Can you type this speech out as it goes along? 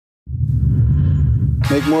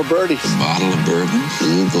Make more birdies. A bottle of bourbon, a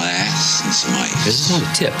little glass, and some ice. This is not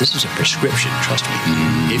a tip. This is a prescription. Trust me.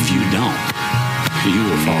 If you don't, you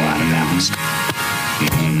will fall out of balance.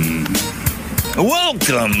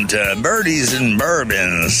 Welcome to Birdies and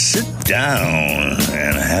Bourbon. Sit down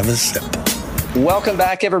and have a sip. Welcome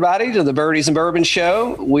back, everybody, to the Birdies and Bourbon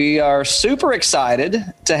Show. We are super excited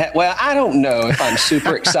to well, I don't know if I'm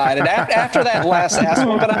super excited after that last ass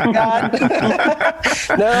whooping I got.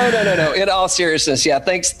 No. In all seriousness, yeah,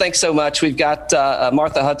 thanks so much. We've got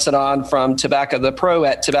Martha Hudson on from Tobacco the Pro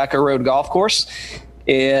at Tobacco Road Golf Course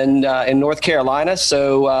in North Carolina.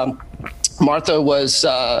 So Martha was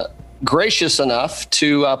gracious enough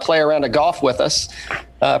to play a round of golf with us.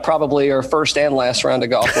 Probably her first and last round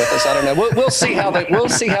of golf with us. I don't know. We'll see how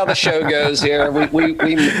the show goes here.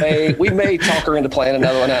 We may talk her into playing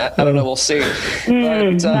another one. I don't know. We'll see.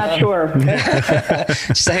 But, not sure.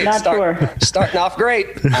 Starting off great.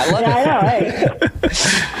 I love it. I know. Hey.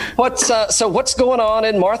 What's going on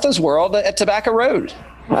in Martha's world at Tobacco Road?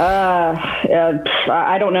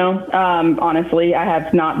 I don't know. Honestly, I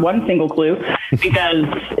have not one single clue because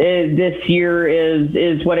this year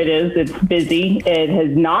is what it is. It's busy. It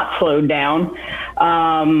has not slowed down.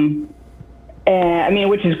 And I mean,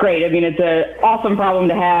 which is great. I mean, it's an awesome problem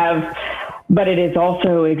to have, but it is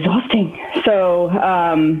also exhausting. So,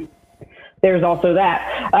 there's also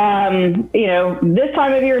that. This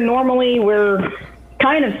time of year, normally we're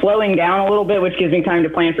kind of slowing down a little bit, which gives me time to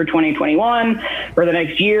plan for 2021 for the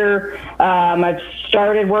next year. I've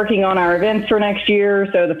started working on our events for next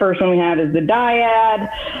year. So the first one we have is the Dyad.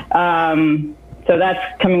 So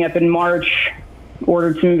that's coming up in March.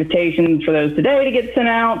 Ordered some invitations for those today to get sent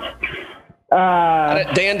out.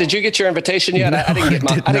 Dan, did you get your invitation yet? I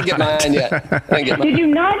didn't get mine yet. Did you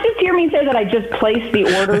not just hear me say that I just placed the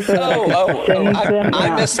orders?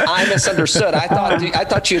 I misunderstood. I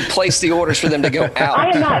thought you had placed the orders for them to go out. I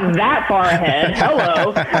am not that far ahead.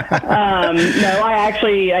 Hello. No,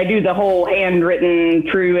 I do the whole handwritten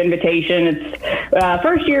true invitation. It's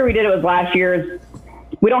first year we did it was last year.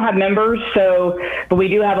 We don't have members, but we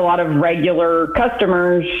do have a lot of regular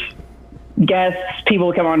customers, guests,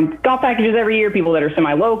 people who come on golf packages every year, people that are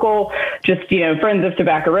semi-local, just, friends of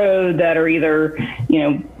Tobacco Road that are either,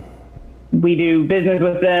 we do business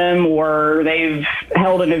with them or they've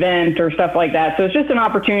held an event or stuff like that. So it's just an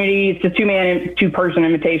opportunity. It's a two-person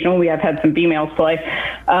invitational. We have had some females play,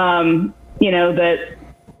 that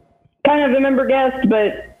kind of a member guest,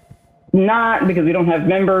 but not because we don't have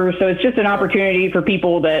members. So it's just an opportunity for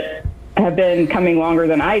people that have been coming longer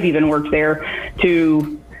than I've even worked there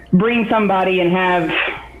to bring somebody and have,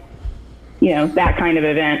 that kind of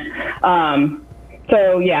event.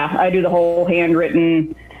 So yeah, I do the whole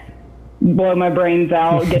handwritten, blow my brains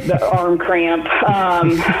out, get the arm cramp.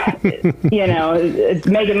 It's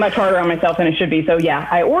making it much harder on myself than it should be. So yeah,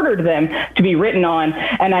 I ordered them to be written on,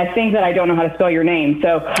 and I think that I don't know how to spell your name,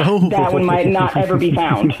 so that one might not ever be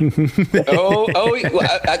found.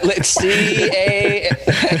 Let's see.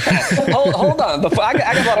 Hold on. Before I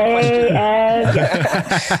got a lot of questions.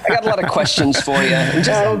 I got a lot of questions for you.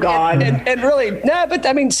 Oh God. And really, but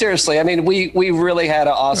I mean, seriously, I mean, we really had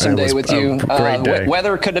an awesome day with you. Great day.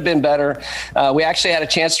 Weather could have been better. We actually had a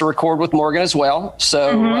chance to record with Morgan as well.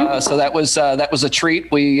 So, so that was a treat.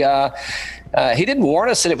 He didn't warn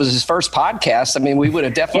us that it was his first podcast. I mean, we would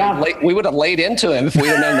have definitely we would have laid into him if we'd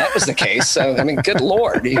have known that was the case. So, I mean, good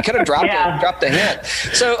Lord, he could have dropped a hint.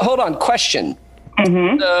 So, hold on, question.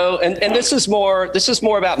 So, and this is more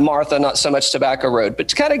about Martha, not so much Tobacco Road, but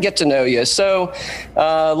to kind of get to know you. So,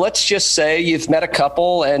 let's just say you've met a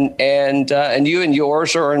couple, and you and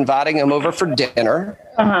yours are inviting them over for dinner.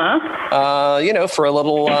 For a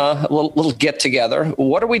little get together.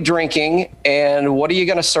 What are we drinking, and what are you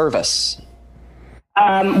going to serve us?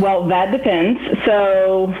 Well, that depends.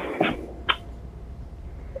 So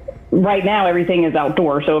right now everything is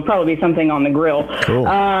outdoor, so it'll probably be something on the grill. Cool.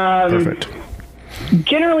 Perfect.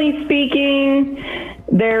 Generally speaking,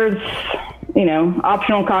 there's,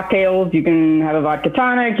 optional cocktails. You can have a vodka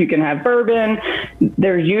tonic, you can have bourbon.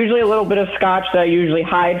 There's usually a little bit of scotch that I usually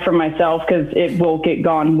hide from myself because it will get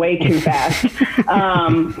gone way too fast.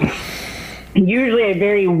 Usually a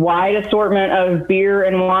very wide assortment of beer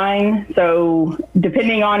and wine. So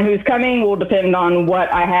depending on who's coming will depend on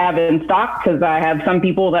what I have in stock, because I have some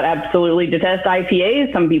people that absolutely detest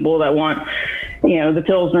IPAs, some people that want, the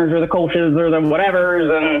Pilsners or the Kolsch's or the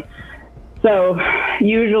whatevers. And so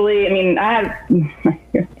usually, I have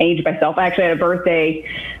aged myself. I actually had a birthday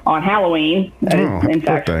on Halloween. In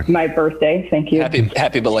fact, my birthday. Thank you.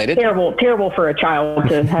 Happy belated. Terrible for a child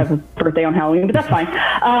to have a birthday on Halloween, but that's fine.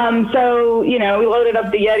 So, we loaded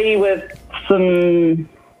up the Yeti with some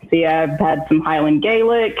see, I've had some Highland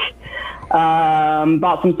Gaelic,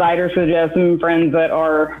 bought some ciders for just some friends that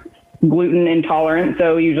are gluten intolerant.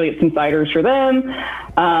 So usually it's some ciders for them.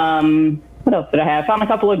 What else did I have? Found a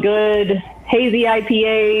couple of good hazy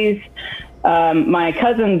IPAs. My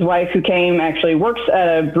cousin's wife, who came, actually works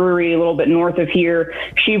at a brewery a little bit north of here.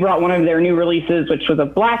 She brought one of their new releases, which was a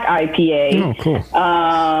black IPA. Oh,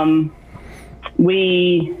 cool.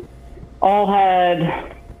 We all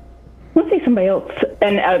had, let's say somebody else,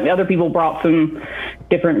 and other people brought some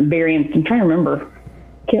different variants. I'm trying to remember.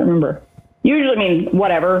 Can't remember. Usually, I mean,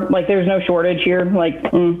 whatever. Like, there's no shortage here. Like,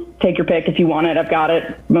 take your pick if you want it. I've got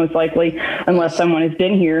it, most likely, unless someone has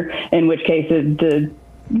been here, in which case the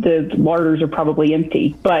larders are probably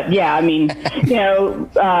empty. But yeah, I mean, you know,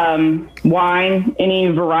 wine, any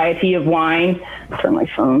variety of wine. Turn my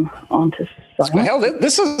phone on to silent. Hell,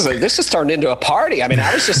 this is turned into a party. I mean,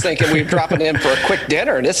 I was just thinking we were dropping in for a quick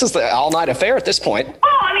dinner, and this is the all-night affair at this point.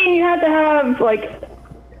 Oh, I mean, you have to have, like,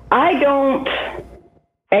 I don't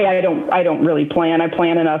really plan. I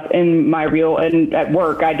plan enough in my reel and at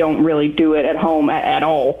work. I don't really do it at home at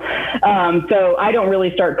all. So I don't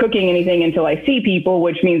really start cooking anything until I see people,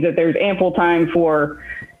 which means that there's ample time for,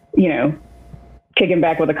 you know, kicking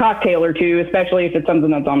back with a cocktail or two, especially if it's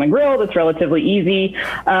something that's on the grill that's relatively easy.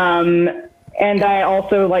 And I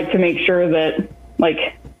also like to make sure that, like,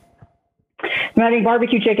 if I'm having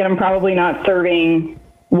barbecue chicken, I'm probably not serving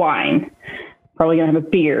wine. Probably going to have a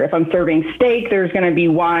beer. If I'm serving steak, there's going to be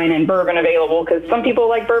wine and bourbon available, because some people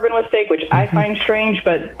like bourbon with steak, which I find strange,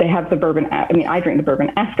 but they have the bourbon. I mean, I drink the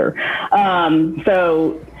bourbon after.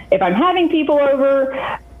 So if I'm having people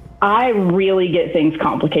over, I really get things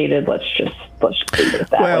complicated. Let's just leave it at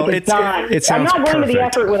that. Well, like, it sounds I'm not going to the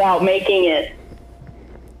perfect. effort without making it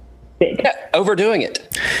big. Yeah, overdoing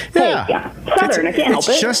it. Yeah. Southern, I can't help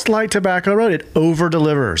It's it. just like Tobacco Road. It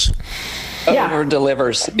over-delivers. Yeah. Over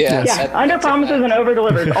delivers. Yeah. Yeah, under promises and over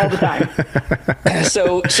delivers all the time.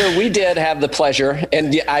 So we did have the pleasure,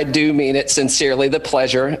 and I do mean it sincerely, the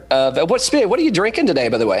pleasure of what are you drinking today,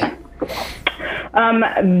 by the way?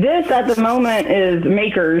 This at the moment is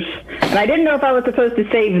Makers, and I didn't know if I was supposed to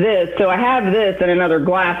save this, so I have this in another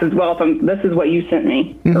glass as well. This is what you sent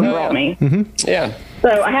me or brought me. Yeah. So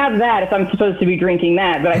I have that if I'm supposed to be drinking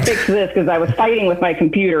that, but I fixed this because I was fighting with my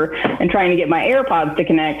computer and trying to get my AirPods to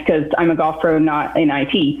connect, because I'm a golf pro, not in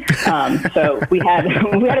IT. So we had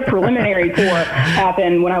a preliminary tour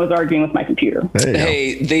happen when I was arguing with my computer.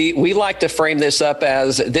 Hey, we like to frame this up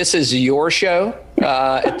as this is your show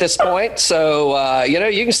at this point. So you know,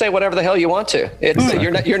 you can say whatever the hell you want to.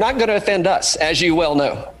 You're not going to offend us, as you well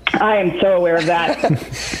know. I am so aware of that.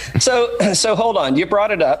 So hold on. You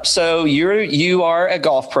brought it up. So you are a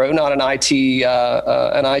golf pro, not an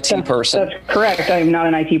IT person. That's correct. I am not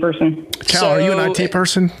an IT person. Cal, are you an IT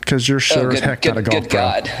person? Because you're sure as heck not a golf good pro.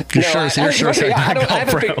 God. You're sure as heck not a golf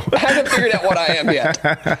pro. I haven't figured out what I am yet.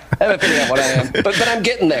 But I'm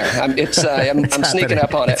getting there. I'm sneaking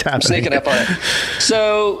up on it. I'm sneaking up on it.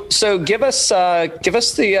 So give us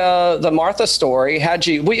the Martha story.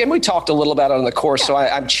 We talked a little about it on the course. So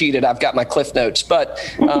I'm cheated. I've got my Cliff Notes. But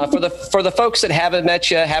for the folks that haven't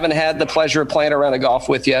met you, haven't had the pleasure of playing around a golf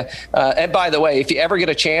with you, and by the way, if you ever get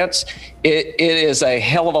a chance, it is a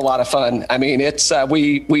hell of a lot of fun. I mean, it's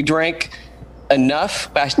we drank enough.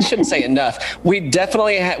 I shouldn't say enough. We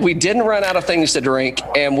definitely we didn't run out of things to drink,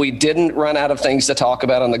 and we didn't run out of things to talk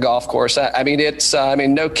about on the golf course. I mean, it's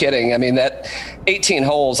no kidding. I mean, that 18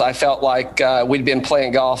 holes, I felt like we'd been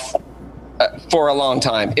playing golf for a long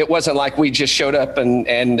time. It wasn't like we just showed up and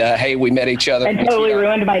hey, we met each other. And totally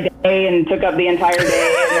ruined my day and took up the entire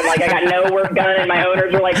day. And like, I got no work done, and my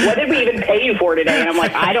owners were like, "What did we even pay you for today?" And I'm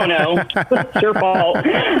like, "I don't know. It's your fault."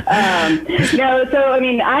 No, so I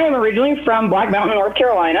mean, I am originally from Black Mountain, North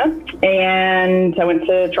Carolina, and I went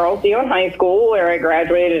to Charles Dion High School, where I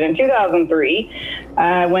graduated in 2003.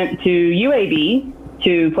 I went to UAB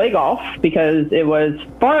to play golf because it was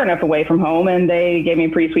far enough away from home, and they gave me a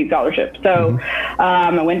pretty sweet scholarship. So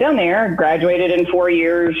I went down there, graduated in 4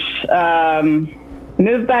 years,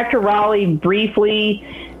 moved back to Raleigh briefly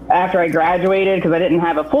after I graduated because I didn't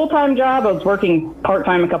have a full-time job. I was working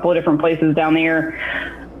part-time a couple of different places down there.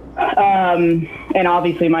 And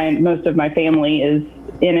obviously most of my family is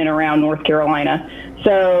in and around North Carolina.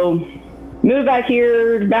 So moved back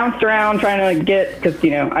here, bounced around trying to get, because,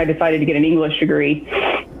 I decided to get an English degree,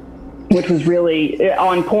 which was really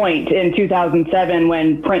on point in 2007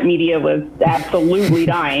 when print media was absolutely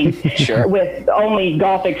dying. Sure. With only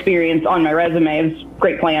golf experience on my resume. It was a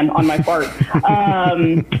great plan on my part. So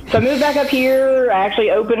I moved back up here. I actually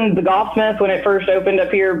opened the Golfsmith when it first opened up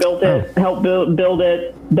here, built it, helped build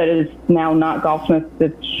it. That is now not Golfsmith,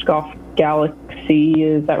 it's Golf Galaxy,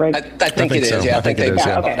 is that right? I think it is. So. Yeah, I think they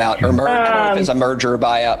bought out or merged. I don't know if it's a merger or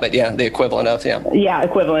buyout, but yeah, the equivalent of Yeah,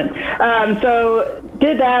 equivalent. So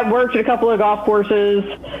did that. Worked at a couple of golf courses.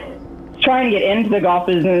 Trying to get into the golf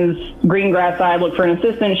business. Green grass side. Looked for an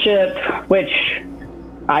assistantship, which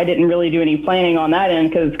I didn't really do any planning on that end,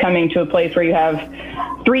 because coming to a place where you have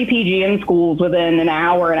 3 PGM schools within an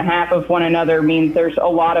hour and a half of one another means there's a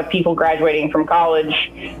lot of people graduating from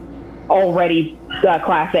college already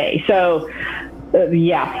Class A. So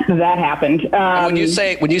yeah, that happened. When you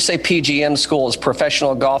say PGM schools,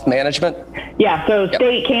 professional golf management? Yeah, so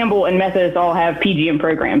State, Campbell, and Methodist all have PGM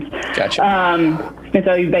programs. Gotcha. And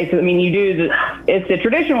so you basically, it's a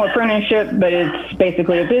traditional apprenticeship, but it's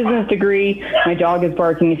basically a business degree. My dog is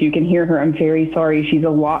barking. If you can hear her, I'm very sorry. She's a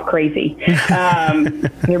lot crazy.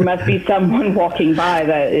 There must be someone walking by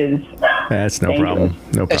that is. That's no dangerous. Problem.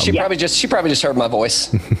 No problem. She probably just heard my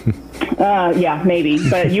voice. Yeah, maybe,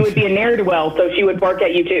 but you would be a ne'er-do-well, so she would bark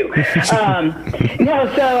at you too. The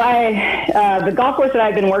golf course that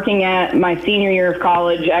I've been working at my senior year of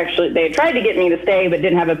college, actually, they tried to get me to stay, but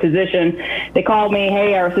didn't have a position. They called me,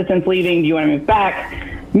 hey, our assistant's leaving. Do you want to move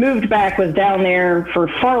back? Moved back, was down there for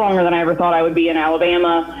far longer than I ever thought I would be in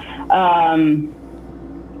Alabama.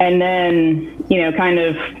 And then, kind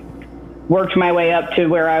of worked my way up to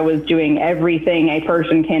where I was doing everything a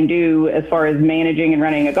person can do as far as managing and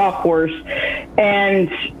running a golf course. And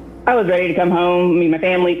I was ready to come home. My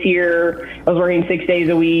family's here. I was working 6 days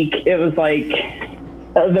a week. It was like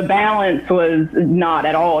the balance was not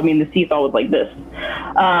at all. The seesaw was like this.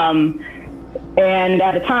 And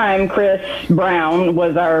at the time, Chris Brown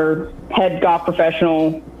was our head golf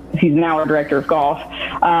professional. He's now our director of golf.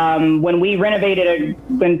 When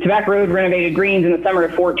Tobacco Road renovated greens in the summer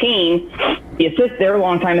of 14, their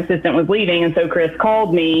longtime assistant was leaving, and so Chris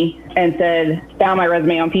called me and found my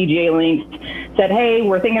resume on PGA Links, said, hey,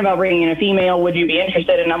 we're thinking about bringing in a female. Would you be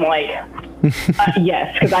interested? And I'm like,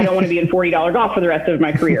 yes, because I don't want to be in $40 golf for the rest of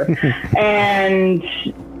my career. And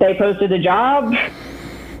they posted the job.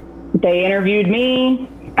 They interviewed me.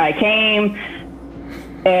 I came.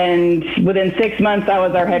 And within 6 months, I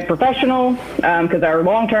was our head professional, because our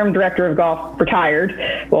long-term director of golf retired.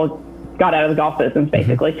 Well, got out of the golf business,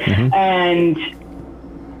 basically. Mm-hmm. And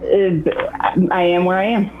I am where I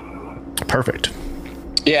am. Perfect.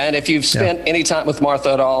 Yeah, and if you've spent any time with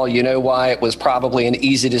Martha at all, you know why it was probably an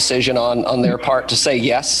easy decision on their part to say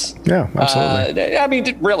yes. Yeah,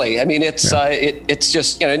 absolutely. Really. It's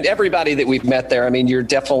just, everybody that we've met there, you're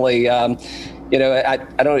definitely... I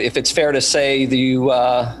don't know if it's fair to say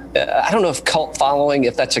I don't know if cult following,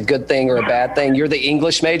 if that's a good thing or a bad thing. You're the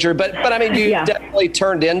English major, but you definitely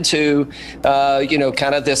turned into,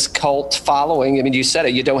 kind of this cult following. You said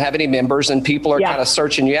it, you don't have any members and people are kind of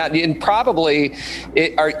searching you out. And probably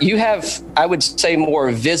you have, I would say, more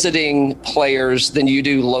visiting players than you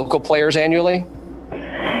do local players annually?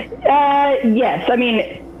 Yes.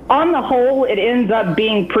 On the whole, it ends up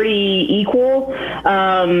being pretty equal,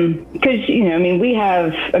 because, we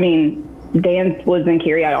have, Dan lives in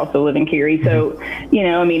Cary. I also live in Cary. So,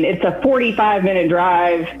 it's a 45-minute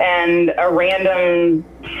drive, and a random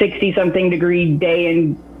 60-something degree day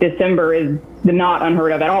in December is not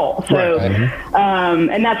unheard of at all. So,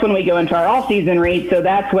 and that's when we go into our off-season rate. So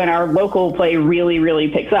that's when our local play really, really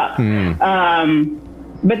picks up.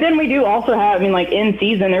 But then we do also have, in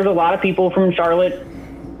season, there's a lot of people from Charlotte,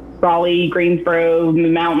 Raleigh, Greensboro,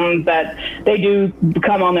 the mountains, that they do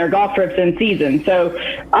come on their golf trips in season. So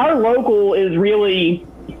our local is really,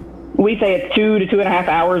 we say it's 2 to 2.5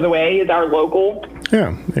 hours away is our local.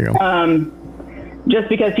 Yeah, there you go. Just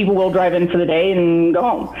because people will drive in for the day and go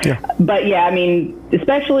home. Yeah. But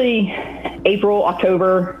especially April,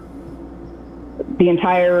 October, the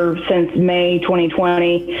entire since May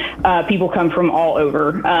 2020, people come from all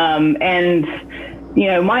over. And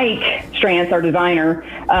Mike Strantz, our designer,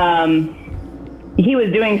 he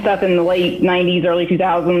was doing stuff in the late 90s, early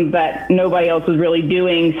 2000s that nobody else was really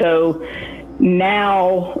doing. So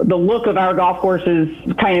now the look of our golf course is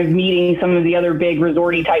kind of meeting some of the other big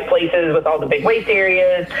resorty type places with all the big waste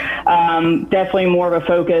areas. Definitely more of a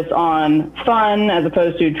focus on fun as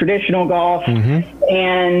opposed to traditional golf. Mm-hmm.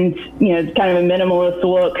 And, it's kind of a minimalist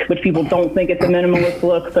look, which people don't think it's a minimalist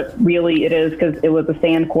look, but really it is, because it was a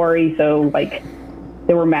sand quarry. So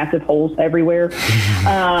there were massive holes everywhere.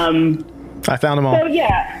 I found them all. So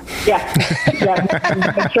yeah.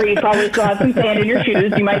 I'm sure you probably still have some sand in your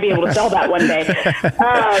shoes. You might be able to sell that one day.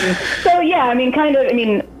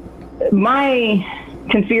 My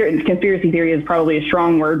conspiracy theory is probably a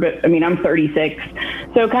strong word, but I'm 36.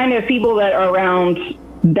 So kind of people that are around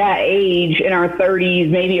that age in our 30s,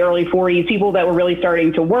 maybe early 40s, people that were really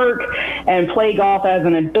starting to work and play golf as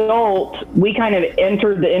an adult, we kind of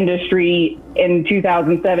entered the industry in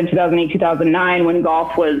 2007, 2008, 2009 when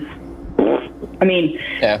golf was,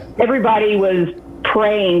 everybody was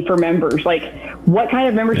praying for members. Like, what kind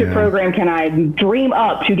of membership program can I dream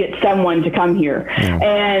up to get someone to come here?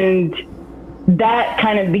 And that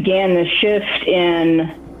kind of began the shift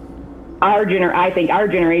in our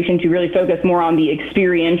generation to really focus more on the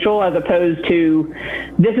experiential as opposed to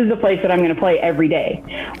this is the place that I'm going to play every day.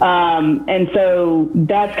 And so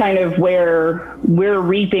that's kind of where we're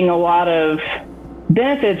reaping a lot of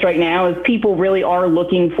benefits right now, is people really are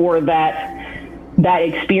looking for that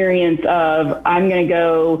experience of I'm going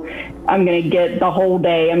to get the whole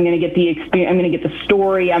day. I'm going to get the experience. I'm going to get the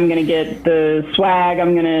story. I'm going to get the swag.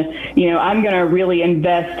 I'm going to really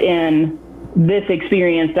invest in this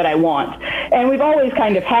experience that I want. And we've always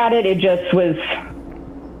kind of had it. It just was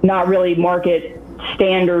not really market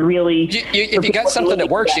standard, really. If you got something that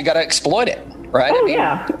works, you got to exploit it. Right. Oh,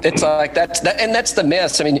 It's like that's the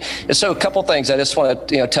miss. I mean, so a couple things I just want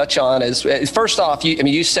to touch on is, first off,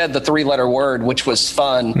 you said the 3-letter word, which was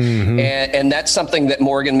fun, and that's something that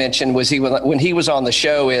Morgan mentioned when he was on the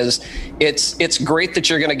show. Is it's great that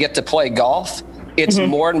you're going to get to play golf. It's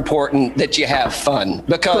more important that you have fun,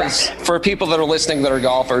 because for people that are listening that are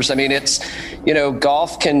golfers, I mean, it's,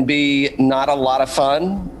 golf can be not a lot of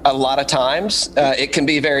fun a lot of times. It can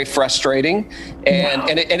be very frustrating,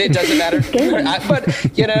 and it doesn't matter. But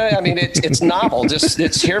it's novel.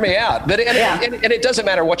 Just hear me out. But and it doesn't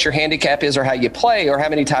matter what your handicap is or how you play or how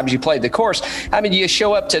many times you played the course. I mean, you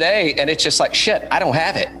show up today and it's just like, shit, I don't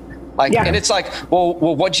have it. And it's like, well,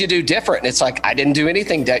 what'd you do different? And it's like, I didn't do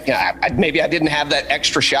anything. Maybe I didn't have that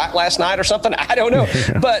extra shot last night or something. I don't know.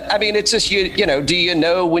 But I mean, it's just, do you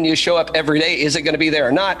know when you show up every day, is it going to be there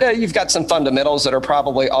or not? You've got some fundamentals that are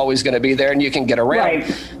probably always going to be there and you can get around.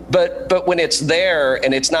 Right. But when it's there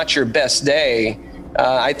and it's not your best day,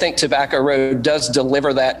 I think Tobacco Road does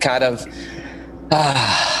deliver that kind of,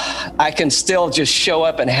 I can still just show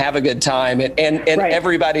up and have a good time, and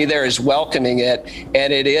everybody there is welcoming it.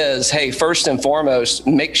 And it is, hey, first and foremost,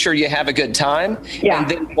 make sure you have a good time and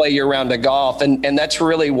then play your round of golf. And that's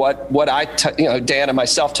really what Dan and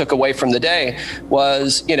myself took away from the day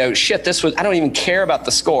was, I don't even care about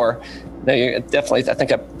the score. No, definitely. I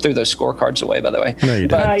think I threw those scorecards away, by the way. No, you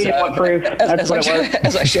didn't. You didn't want proof.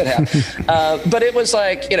 As I should have. But it was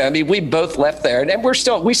like, we both left there, and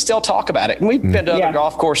we still talk about it. And we've been to other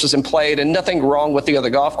golf courses and played, and nothing wrong with the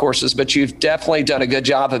other golf courses, but you've definitely done a good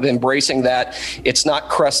job of embracing that. It's not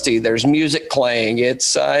crusty. There's music playing.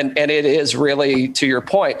 It's and it is really, to your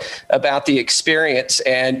point about the experience,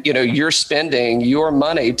 and you're spending your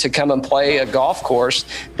money to come and play a golf course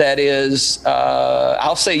that is,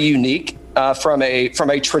 I'll say, unique. From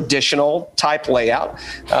a traditional type layout,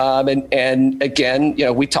 and again,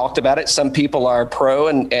 we talked about it. Some people are pro,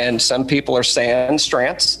 and some people are sand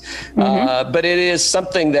Strants, but it is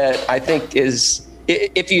something that I think is,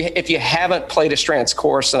 if you haven't played a Strants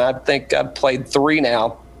course, and I think I've played 3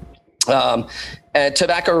 now.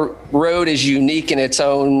 Tobacco Road is unique in its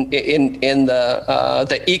own in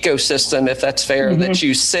the ecosystem, if that's fair, that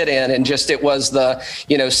you sit in, and just it was the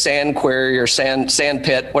sand quarry or sand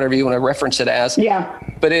pit, whatever you want to reference it as. Yeah.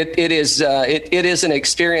 But it is an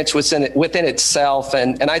experience within itself,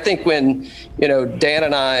 and I think when Dan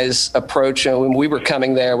and I's approach when we were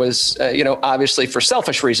coming there was obviously for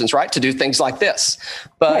selfish reasons, right, to do things like this,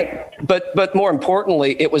 but more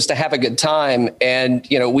importantly, it was to have a good time, and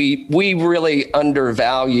we really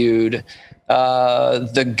undervalued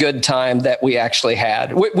the good time that we actually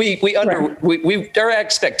had. Our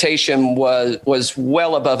expectation was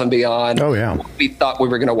well above and beyond what we thought we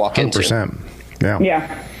were going to walk 100%. Into.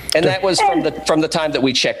 Yeah. And that was from the time that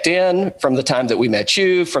we checked in, from the time that we met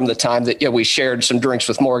you, from the time that we shared some drinks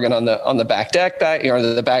with Morgan on the back deck,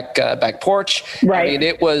 the back porch. Right. I mean,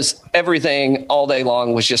 it was everything all day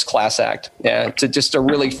long was just class act. Yeah, it's just a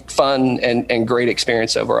really fun and great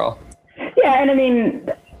experience overall. Yeah, and I mean,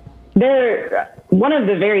 one of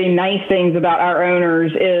the very nice things about our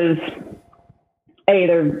owners is,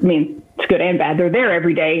 it's good and bad. They're there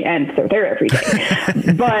every day, and they're there every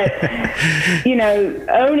day. But,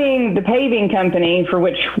 owning the paving company, for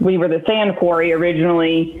which we were the sand quarry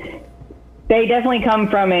originally, they definitely come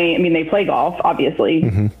from they play golf,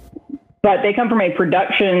 obviously, but they come from a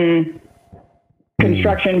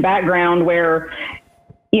construction background where,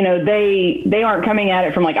 they aren't coming at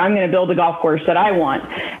it from like, I'm going to build a golf course that I want.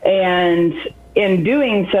 And in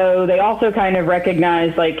doing so, they also kind of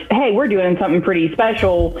recognize like, hey, we're doing something pretty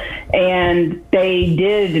special. And they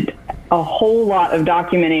did a whole lot of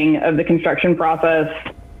documenting of the construction process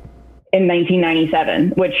in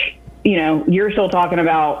 1997, which, you're still talking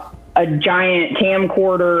about a giant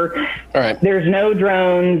camcorder. All right. There's no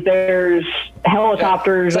drones. There's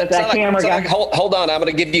helicopters with that camera guy. Hold on. I'm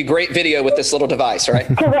going to give you great video with this little device, right?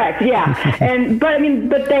 Correct. Yeah.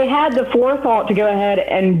 But they had the forethought to go ahead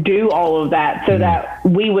and do all of that so that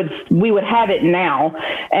we would have it now.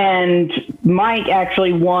 And Mike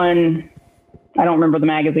actually won, I don't remember the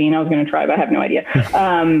magazine. I was going to try, but I have no idea.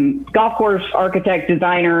 Golf Course Architect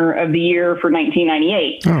Designer of the Year for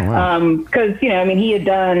 1998. Oh, wow. Because, he had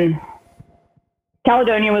done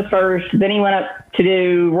Caledonia was first. Then he went up to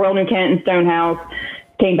do Royal New Kent and Stonehouse.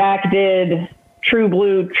 Came back, did True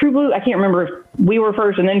Blue. I can't remember if we were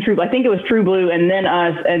first and then True Blue. I think it was True Blue and then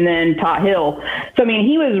us and then Tot Hill. So,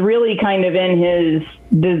 he was really kind of in his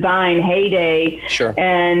design heyday. Sure.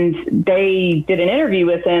 And they did an interview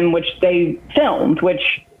with him, which they filmed,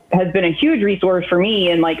 which has been a huge resource for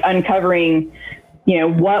me in like uncovering,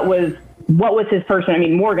 what was his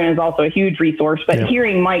person. Morgan is also a huge resource, but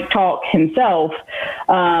hearing Mike talk himself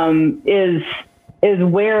is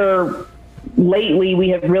where lately we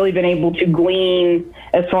have really been able to glean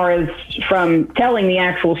as far as from telling the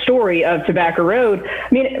actual story of Tobacco Road.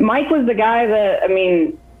 Mike was the guy that,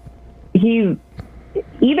 he,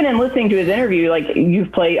 even in listening to his interview, like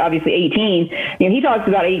you've played obviously 18, he talks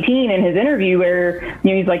about 18 in his interview where,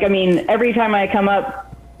 he's like, every time I come up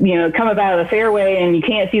out of the fairway and you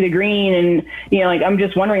can't see the green and, I'm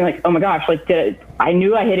just wondering like, oh my gosh, like I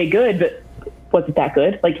knew I hit it good, but was it that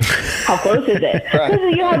good? Like, how close is it?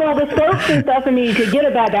 Because you have all the slopes and stuff. You could get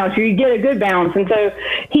a bad bounce or you get a good bounce. And so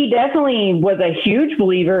he definitely was a huge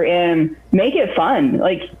believer in make it fun.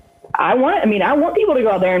 Like, I want people to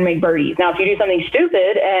go out there and make birdies. Now, if you do something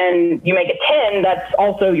stupid and you make it 10, that's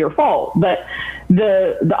also your fault. But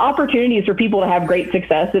the opportunities for people to have great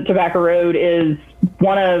success at Tobacco Road is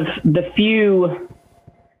one of the few.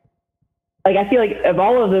 Like, I feel like of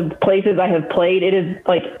all of the places I have played, it is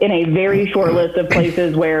like in a very short list of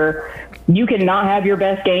places where you cannot have your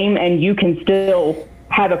best game and you can still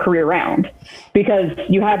have a career round because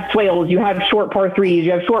you have swales, you have short par threes, you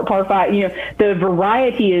have short par five, the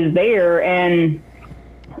variety is there. And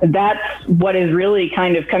that's what is really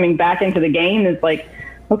kind of coming back into the game is like,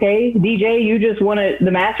 okay, DJ, you just won the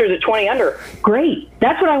Masters at 20 under. Great.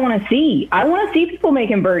 That's what I want to see. I want to see people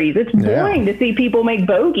making birdies. It's boring to see people make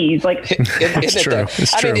bogeys. Like, it's true.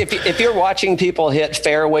 If you're watching people hit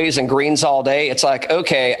fairways and greens all day, it's like,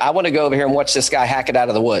 okay, I want to go over here and watch this guy hack it out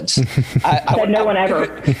of the woods. No one ever.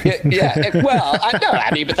 But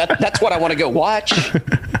that's what I want to go watch.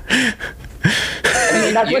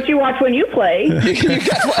 That's what you watch when you play.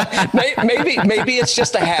 Maybe it's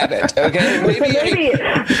just a habit. Okay, maybe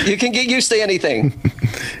you can get used to anything.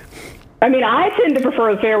 I tend to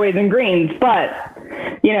prefer the fairways and greens, but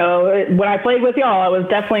when I played with y'all, I was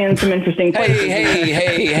definitely in some interesting places.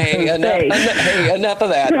 Hey, enough of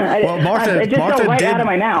that. Well, Martha right out of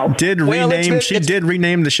my mouth. Did rename the show. She did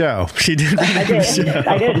rename the show.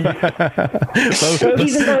 I did.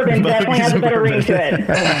 Bogeys and Bourbon definitely has a better ring to it.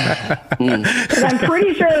 Because I'm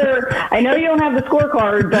pretty sure, I know you don't have the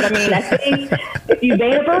scorecard, but I think if you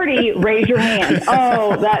made a birdie, raise your hand.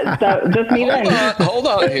 Oh, that's just me then. Hold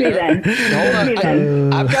on here.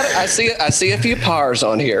 I see a few pars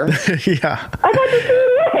on here. Yeah. I got this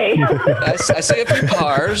away. I see a few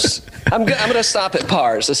pars. I'm going to stop at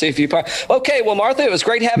pars to see a few pars. Okay, well, Martha, it was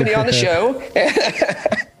great having you on the show.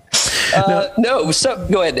 So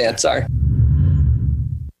go ahead, Dan. Sorry.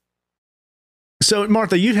 So,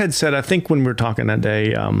 Martha, you had said, I think when we were talking that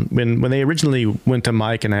day, when they originally went to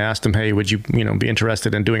Mike and I asked him, hey, would you be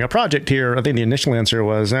interested in doing a project here? I think the initial answer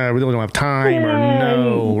was, we really don't have time or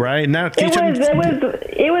no, right? Now,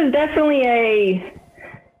 it was definitely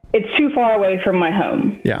it's too far away from my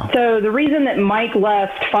home. Yeah. So the reason that Mike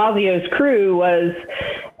left Fazio's crew was,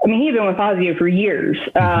 he'd been with Fazio for years.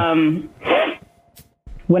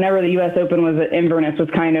 Whenever the U.S. Open was at Inverness was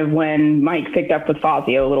kind of when Mike picked up with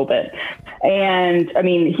Fazio a little bit. And,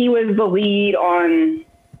 he was the lead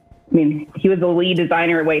he was the lead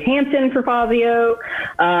designer at Wade Hampton for Fazio.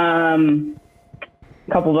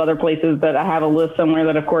 A couple of other places that I have a list somewhere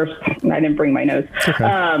that, of course, I didn't bring my notes. Okay.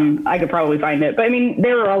 I could probably find it. But,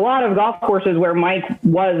 there were a lot of golf courses where Mike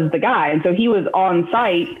was the guy. And so he was on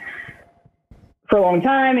site for a long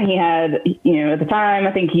time. And he had, at the time,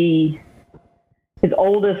 I think his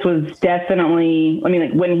oldest was definitely,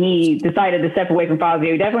 when he decided to step away from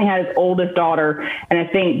Fazio, he definitely had his oldest daughter. And I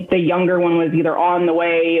think the younger one was either on the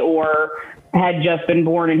way or had just been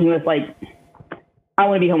born. And he was like, I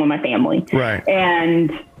want to be home with my family. Right.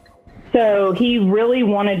 And so he really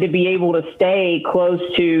wanted to be able to stay close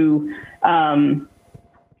to Mount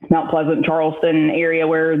Pleasant, Charleston area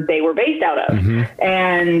where they were based out of. Mm-hmm.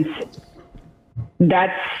 And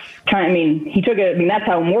that's he took it. I mean, that's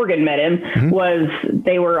how Morgan met him, was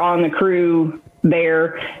they were on the crew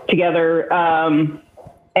there together.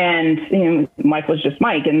 And Mike was just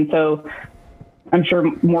Mike. And so I'm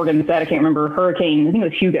sure Morgan said, I can't remember, hurricane, I think it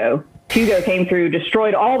was Hugo. Hugo came through,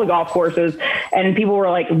 destroyed all the golf courses, and people were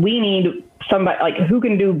like, we need somebody, like, who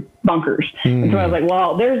can do bunkers? And so I was like,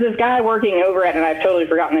 well, there's this guy working over at, and I've totally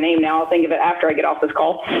forgotten the name now. I'll think of it after I get off this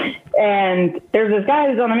call. And there's this guy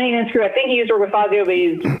who's on the maintenance crew. I think he used to work with Fazio, but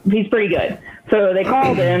he's pretty good. So they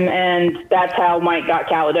called him, and that's how Mike got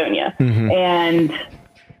Caledonia.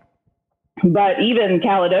 But even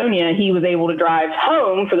Caledonia, he was able to drive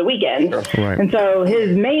home for the weekend. Right. And so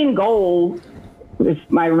his main goal, if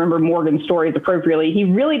I remember Morgan's stories appropriately, he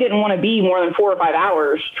really didn't want to be more than 4 or 5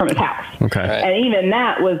 hours from his house. Okay. And even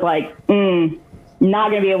that was like, not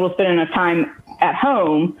going to be able to spend enough time at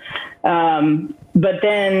home. But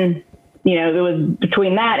then, it was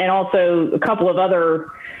between that and also a couple of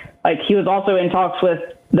other, like, he was also in talks with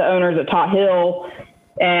the owners at Tot Hill,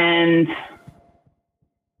 and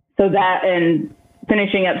so that, and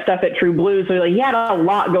finishing up stuff at True Blue. So he had a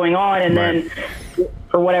lot going on. And then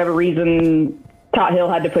for whatever reason, Tot Hill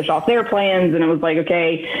had to push off their plans, and it was like,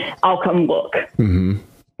 okay, I'll come look.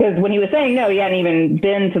 Because when he was saying no, he hadn't even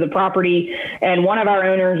been to the property. And one of our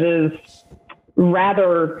owners is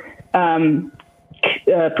rather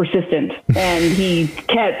persistent, and he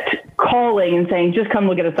kept calling and saying, just come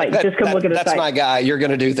look at the site. Just come look at the site. That's my guy. You're going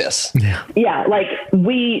to do this. Yeah. Like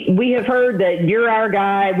we have heard that you're our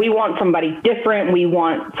guy. We want somebody different. We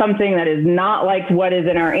want something that is not like what is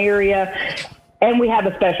in our area. And we have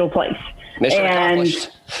a special place. Mission accomplished.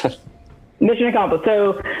 Mission accomplished.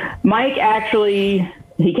 So Mike actually,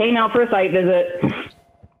 he came out for a site visit,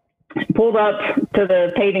 pulled up to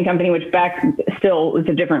the paving company, which still is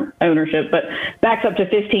a different ownership, but backs up to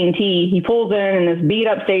 15T. He pulls in this beat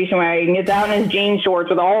up station wagon, gets out in his jean shorts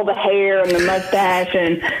with all the hair and the mustache,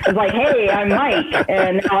 and is like, hey, I'm Mike.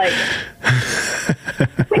 And like,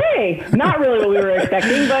 hey, not really what we were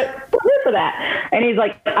expecting, but we're here for that. And he's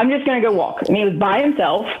like, I'm just going to go walk. And he was by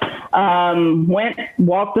himself,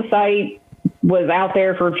 walked the site, was out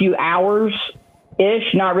there for a few hours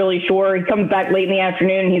ish, not really sure. He comes back late in the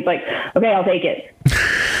afternoon, and he's like, okay, I'll take it.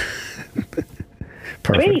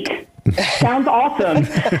 Perfect. Sweet. Sounds awesome.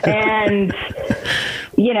 And,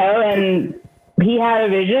 and he had a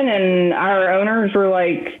vision, and our owners were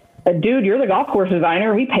like, dude, you're the golf course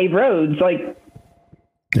designer. We pave roads. Like,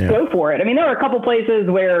 go for it. I mean, there were a couple places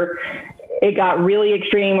where it got really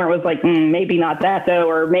extreme, where it was like, maybe not that though,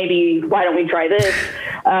 or maybe why don't we try this?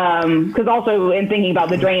 Because also in thinking about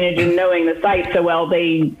the drainage and knowing the site so well,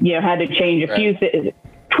 they had to change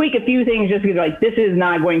tweak a few things just because like this is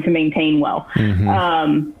not going to maintain well.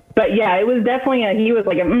 But yeah, it was definitely he was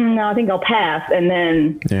like, no, I think I'll pass. And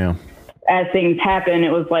then as things happen,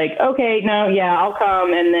 it was like, okay, no, I'll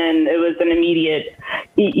come. And then it was an immediate,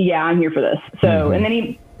 I'm here for this. So, and then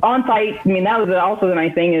he on site, I mean, that was also the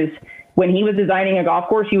nice thing is when he was designing a golf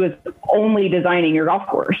course, he was only designing your golf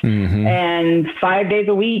course. And 5 days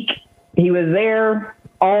a week, he was there,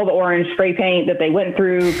 all the orange spray paint that they went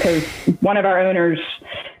through, because one of our owners,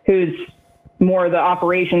 who's more the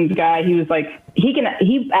operations guy, he was like,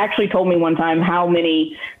 he actually told me one time how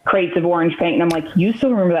many crates of orange paint. And I'm like, you still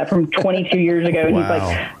remember that from 22 years ago? And he's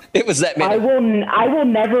like, it was that many. I will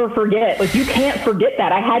never forget. Like, you can't forget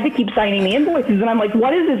that. I had to keep signing the invoices, and I'm like,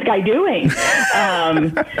 what is this guy doing?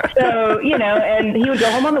 So, and he would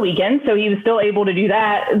go home on the weekend, so he was still able to do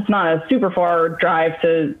that. It's not a super far drive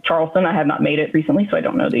to Charleston. I have not made it recently, so I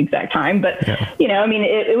don't know the exact time, but I mean,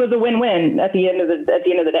 it was a win-win at the end of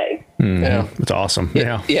the day. It's awesome.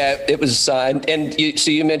 It was, and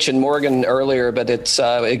you mentioned Morgan earlier, but it's,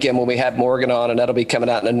 again, when we have Morgan on, and that'll be coming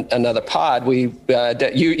out in another pod,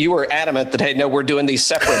 you were adamant that, hey, no, we're doing these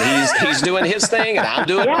separate. He's doing his thing, and I'm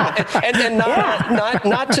doing mine. And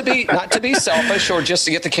not to be selfish or just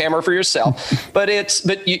to get the camera for yourself, but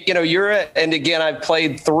you're and again, I've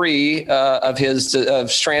played 3 of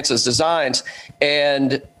Strantz's designs,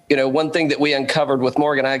 and one thing that we uncovered with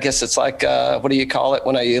Morgan, I guess it's like, what do you call it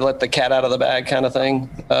when you let the cat out of the bag kind of thing?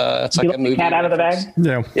 It's like a movie. Cat out of the bag?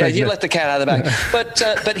 Yeah, you let the cat out of the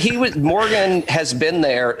bag. But Morgan has been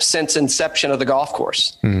there since inception of the golf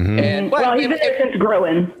course. And he's been there since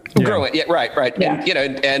growing. Growing, right.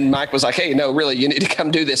 Yeah. And Mike was like, hey, no, really, you need to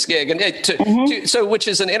come do this gig. And so, which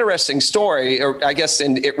is an interesting story, or I guess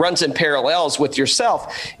it runs in parallels with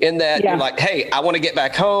yourself in that you're like, hey, I want to get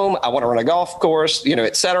back home. I want to run a golf course,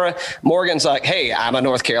 et cetera. Morgan's like, hey, I'm a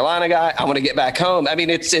North Carolina guy. I want to get back home. I mean,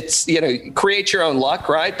 it's create your own luck,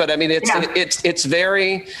 right? But I mean, it's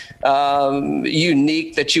very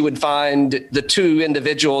unique that you would find the 2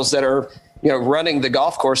 individuals that are running the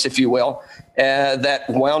golf course, if you will, that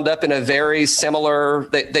wound up in a very similar,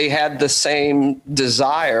 they had the same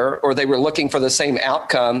desire, or they were looking for the same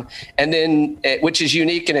outcome, and then, which is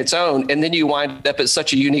unique in its own. And then you wind up at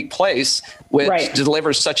such a unique place, which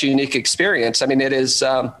delivers such a unique experience. I mean, it is,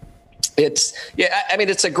 it's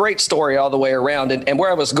a great story all the way around. And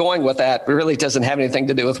where I was going with that really doesn't have anything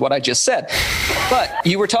to do with what I just said. But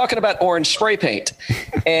you were talking about orange spray paint,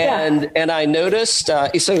 and I noticed.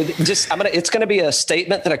 It's going to be a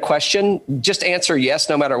statement and a question. Just answer yes,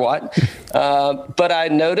 no matter what. But I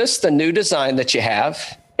noticed the new design that you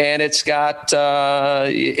have. And it's got,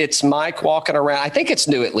 it's Mike walking around. I think it's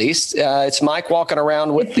new, at least. It's Mike walking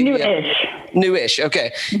around with newish.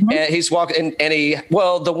 Okay. Mm-hmm. And he's walking,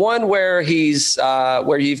 the one where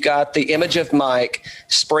where you've got the image of Mike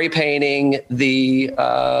spray painting the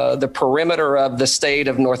perimeter of the state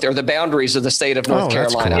of the boundaries of the state of North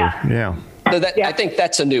Carolina. That's cool. Yeah. So I think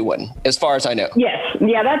that's a new one, as far as I know. Yes.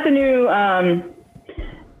 Yeah, that's a new,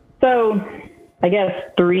 so I guess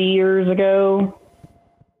 3 years ago,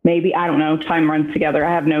 maybe, I don't know, time runs together.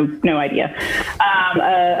 I have no idea.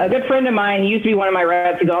 A good friend of mine, he used to be one of my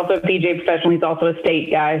reps. He's also a PGA professional. He's also a state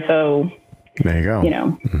guy. So there you go.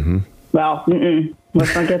 Mm-hmm. Well,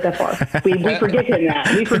 let's not get that far. We forget him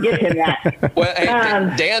that. Well, hey,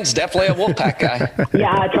 Dan's definitely a Wolfpack guy.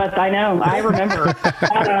 Yeah, I know. I remember.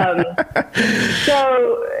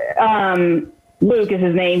 Luke is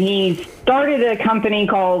his name. He started a company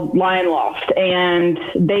called Lion Loft, and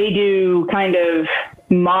they do kind of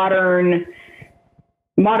modern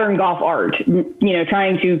golf art,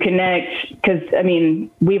 trying to connect, because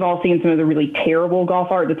we've all seen some of the really terrible golf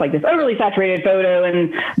art that's like this overly saturated photo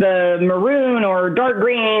and the maroon or dark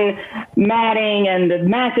green matting and the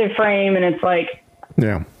massive frame, and it's like,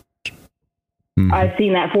 yeah, I've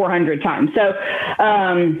seen that 400 times. So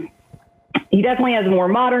he definitely has a more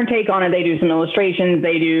modern take on it. They do some illustrations,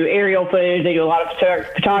 they do aerial footage, they do a lot of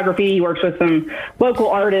photography. He works with some local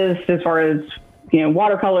artists as far as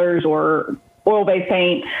watercolors or oil-based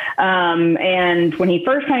paint. And when he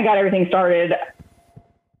first kind of got everything started,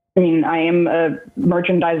 I am a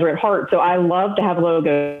merchandiser at heart, so I love to have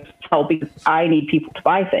logos help because I need people to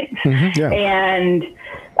buy things. Mm-hmm, yeah. And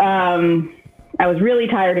I was really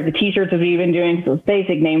tired of the t-shirts that we've been doing, those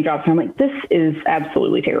basic name drops. And I'm like, this is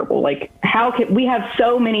absolutely terrible. Like, how can we have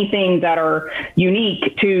so many things that are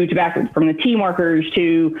unique to tobacco, from the T markers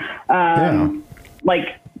to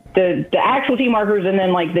like the actual T markers, and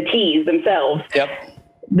then like the T's themselves. Yep.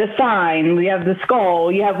 The sign, we have the skull,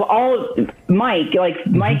 you have all of Mike,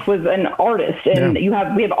 Mike was an artist, and we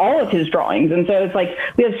have all of his drawings. And so it's like,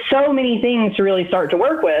 we have so many things to really start to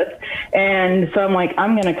work with. And so I'm like,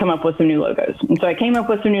 I'm going to come up with some new logos. And so I came up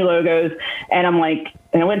with some new logos, and I'm like,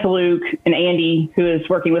 and I went to Luke and Andy, who was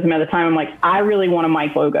working with him at the time. I'm like, I really want a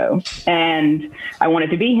Mike logo, and I want it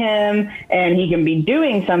to be him, and he can be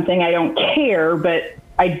doing something. I don't care, but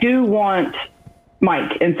I do want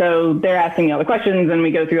Mike. And so they're asking me all the questions, and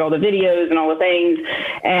we go through all the videos and all the things,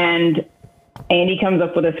 and Andy comes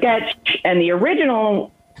up with a sketch, and the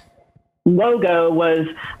original logo was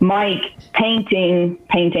Mike painting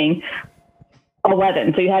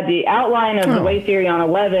 11. So you had the outline of the waist area on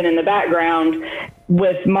 11 in the background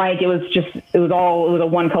with Mike. It was a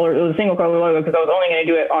one color, it was a single color logo, because I was only going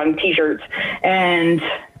to do it on t-shirts. And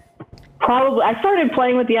probably I started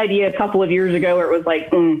playing with the idea a couple of years ago, where it was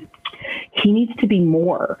like, he needs to be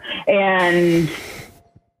more. And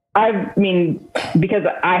because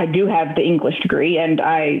I do have the English degree, and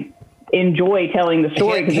I enjoy telling the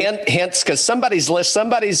story. Hence, because somebody's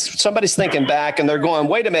thinking back, and they're going,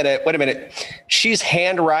 wait a minute. She's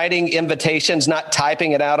handwriting invitations, not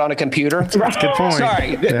typing it out on a computer. That's a good point.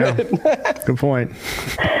 Sorry. Yeah. Good point.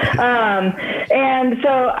 And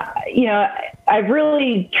so, I've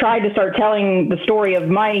really tried to start telling the story of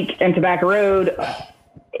Mike and Tobacco Road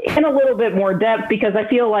in a little bit more depth, because I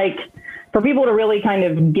feel like for people to really kind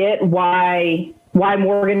of get why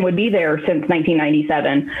Morgan would be there since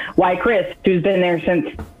 1997, why Chris, who's been there since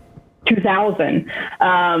 2000.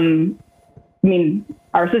 Our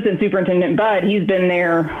assistant superintendent, Bud, he's been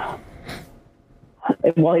there.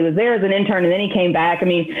 Well, he was there as an intern, and then he came back.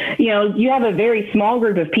 You have a very small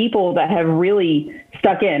group of people that have really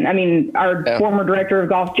stuck in. Our former director of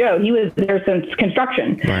golf, Joe, he was there since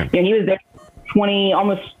construction. Right. He was there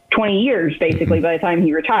almost 20 years, basically, by the time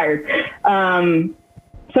he retired.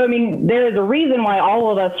 So, there is a reason why all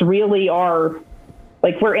of us really are,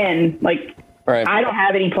 we're in, right. I don't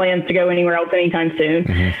have any plans to go anywhere else anytime soon.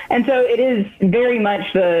 Mm-hmm. And so it is very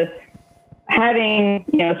much having,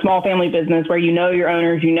 a small family business where your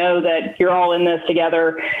owners, that you're all in this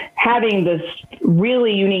together, having this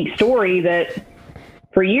really unique story that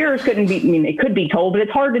for years couldn't be, I mean, it could be told, but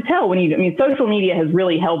it's hard to tell social media has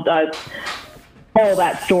really helped us tell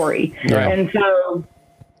that story. Right. And so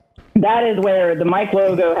that is where the Mike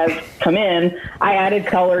logo has come in. I added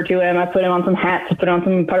color to him. I put him on some hats, I put on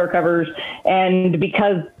some putter covers. And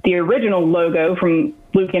because the original logo from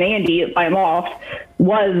Luke and Andy at Lion Loft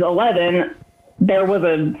was 11,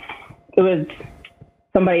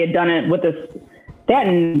 somebody had done it with this.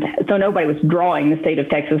 So nobody was drawing the state of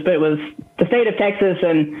Texas, but it was the state of Texas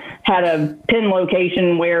and had a pin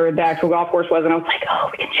location where the actual golf course was. And I was like, oh,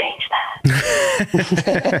 we can change that.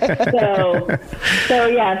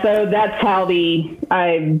 so that's how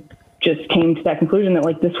I just came to that conclusion that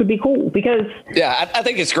like this would be cool because I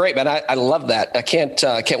think it's great, man. I love that. I can't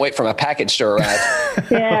wait for my package to arrive.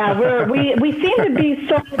 we seem to be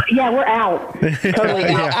we're out totally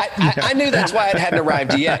out. I knew that's why it hadn't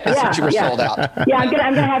arrived yet. Since you were sold out. Yeah, I'm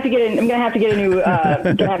gonna have to get a new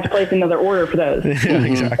gonna have to place another order for those.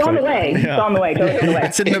 Exactly. It's on the way. Totally on the way.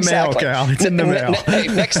 It's in the mail, Cal. It's in the mail.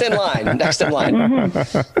 Next in line. Mm-hmm.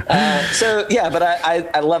 But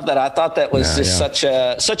I love that. I thought that was such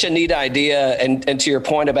a neat idea, and to your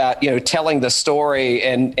point about telling the story,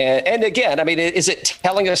 and again, I mean, is it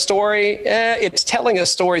telling a story? It's telling a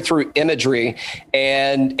story through imagery,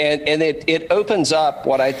 and it opens up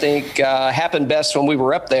what I think happened best when we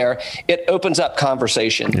were up there. It opens up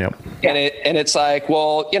conversation. Yep. And it's like,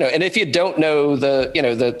 well, and if you don't know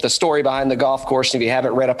the story behind the golf course, and if you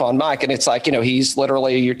haven't read up on Mike, and it's like, he's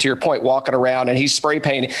literally, to your point, walking around and he's spray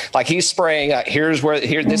painting, like he's spraying,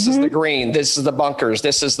 this is the green, this is the bunkers,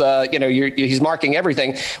 this is the, he's marking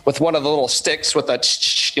everything with one of the little sticks with a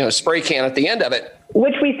spray can at the end of it.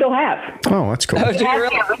 Which we still have. Oh, that's cool. Oh, do you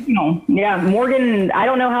really? The original. Yeah, Morgan, I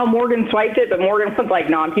don't know how Morgan swiped it, but Morgan was like,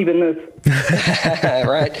 no, I'm keeping this.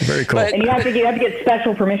 Right. Very cool. And you have to get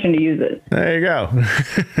special permission to use it. There you go.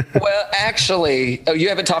 Well, actually, you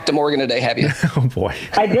haven't talked to Morgan today, have you? Oh, boy.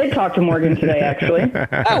 I did talk to Morgan today, actually.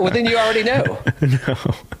 Oh, well, then you already know.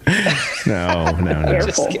 No.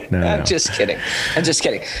 Careful. Just kidding. I'm just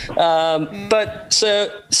kidding. But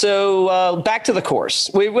so back to the course.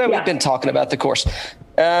 We've been talking about the course.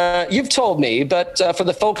 You've told me, but for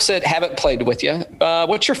the folks that haven't played with you,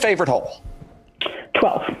 what's your favorite hole?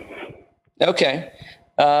 12. Okay.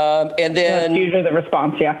 And then that's usually the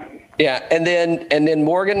response. Yeah. Yeah, and then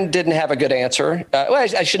Morgan didn't have a good answer. Well, I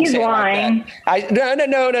shouldn't He's say lying. It like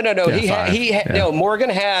that. Yeah, Morgan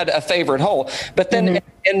had a favorite hole, but then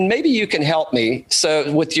and maybe you can help me.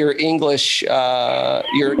 So with your English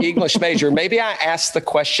major, maybe I asked the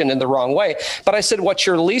question in the wrong way. But I said, "What's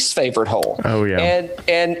your least favorite hole?" Oh yeah.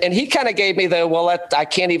 And he kind of gave me I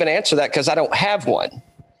can't even answer that because I don't have one.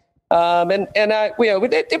 There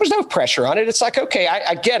was no pressure on it. It's like, okay,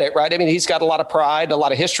 I get it, right? I mean, he's got a lot of pride, a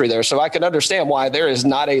lot of history there, so I can understand why there is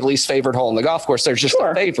not a least favorite hole in the golf course. There's just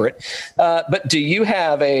a favorite. But do you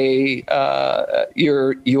have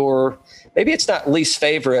your maybe it's not least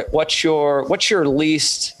favorite? What's your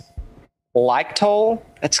least liked hole?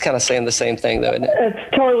 That's kind of saying the same thing, though, isn't it?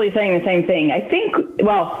 It's totally saying the same thing. I think.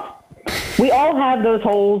 Well, we all have those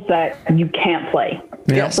holes that you can't play.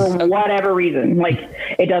 Yes. For whatever reason, like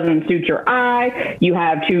it doesn't suit your eye, you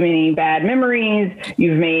have too many bad memories,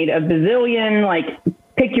 you've made a bazillion, like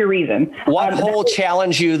pick your reason. What hole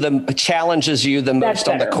challenges you the most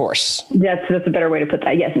on the course? That's a better way to put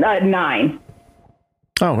that. Yes, 9.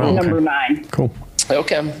 Oh, well, number 9. Cool.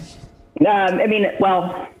 Okay.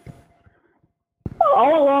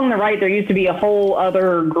 All along the right, there used to be a whole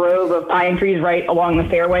other grove of pine trees right along the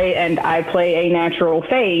fairway, and I play a natural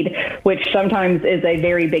fade, which sometimes is a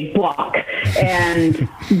very big block. And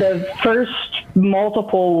the first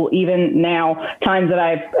multiple, even now, times that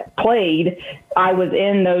I've played, I was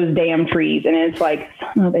in those damn trees, and it's like,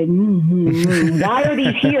 why are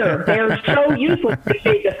these here? They're so useless. They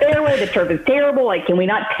shade the fairway. The turf is terrible. Like, can we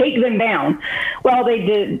not take them down? Well, they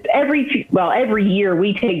did every year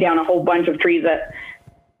we take down a whole bunch of trees that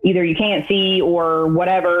either you can't see or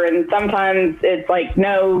whatever. And sometimes it's like,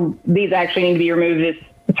 no, these actually need to be removed.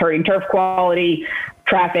 It's hurting turf quality,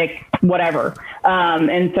 traffic, whatever.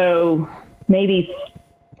 And so maybe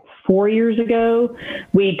 4 years ago,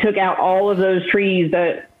 we took out all of those trees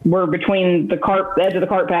that were between the edge of the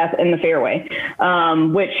cart path and the fairway,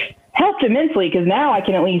 which helped immensely because now I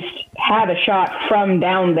can at least have a shot from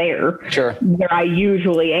down there, sure, where I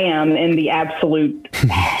usually am in the absolute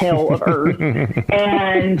hell of earth.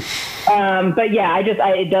 And but yeah,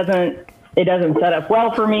 it doesn't set up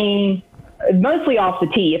well for me. Mostly off the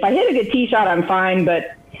tee. If I hit a good tee shot, I'm fine,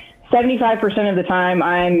 but 75% of the time,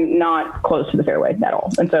 I'm not close to the fairway at all.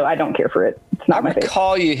 And so I don't care for it. It's not my favorite. I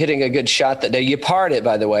recall you hitting a good shot that day. You parred it,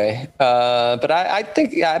 by the way. But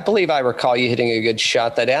I believe I recall you hitting a good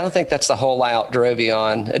shot that day. I don't think that's the hole I outdrove you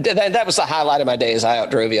on. That was the highlight of my day, is I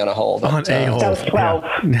outdrove you on a hole. On a hole. That was 12.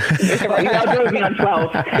 You outdrove me on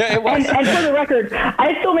 12. Yeah, it was. And for the record,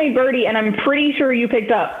 I still made birdie, and I'm pretty sure you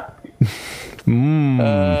picked up.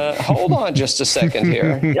 Hold on just a second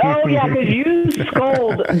here. Oh yeah, because you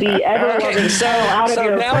scold the ever-loving out of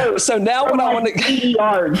your approach. So now what I want to 80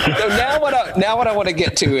 yards. So now what I want to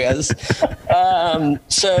get to is,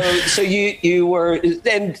 so you were,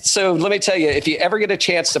 and so let me tell you, if you ever get a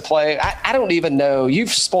chance to play, I don't even know,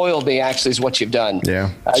 you've spoiled me actually is what you've done.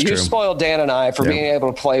 Yeah, you've spoiled Dan and I for being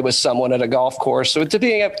able to play with someone at a golf course. So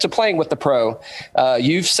to playing with the pro,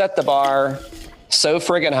 you've set the bar so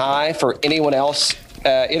friggin' high for anyone else,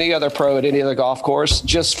 any other pro at any other golf course,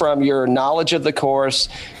 just from your knowledge of the course,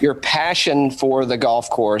 your passion for the golf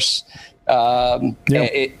course.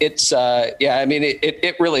 It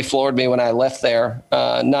really floored me when I left there.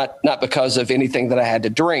 Not because of anything that I had to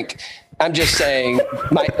drink. I'm just saying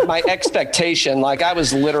my expectation, like I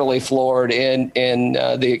was literally floored in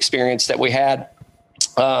the experience that we had.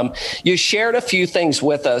 You shared a few things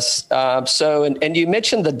with us. And you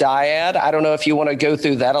mentioned the dyad. I don't know if you want to go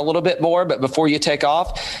through that a little bit more, but before you take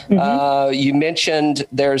off, you mentioned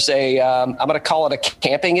there's I'm going to call it a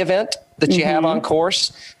camping event that you have on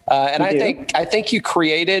course. And I think you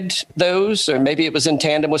created those, or maybe it was in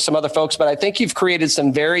tandem with some other folks, but I think you've created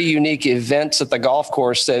some very unique events at the golf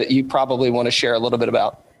course that you probably want to share a little bit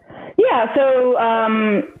about. Yeah. So,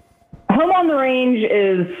 Home on the Range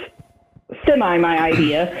is semi my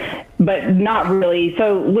idea, but not really.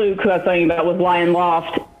 So Luke, who I was talking about, was Lion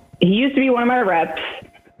Loft. He used to be one of my reps,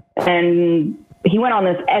 and he went on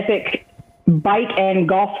this epic bike and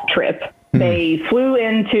golf trip. They flew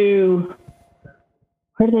into,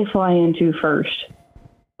 where did they fly into first?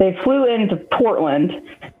 They flew into Portland.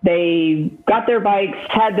 They got their bikes,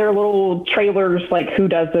 had their little trailers. Like, who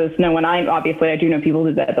does this? No one. I do know people who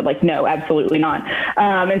do that, but like, no, absolutely not.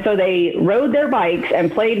 And so they rode their bikes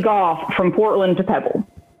and played golf from Portland to Pebble.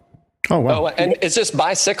 Oh, wow. Oh, and is this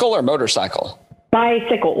bicycle or motorcycle?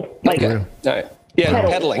 Bicycle. Like, All right. Yeah,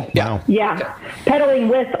 pedaling. Yeah. Wow. Yeah. Okay. Pedaling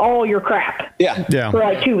with all your crap. Yeah. Yeah. For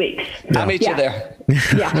like 2 weeks. I'll meet you there.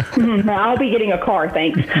 Yeah. I'll be getting a car.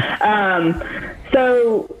 Thanks.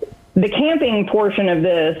 So the camping portion of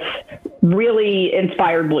this really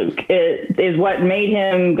inspired Luke. It is what made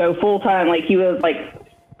him go full time. Like, he was like,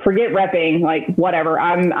 forget repping, like whatever.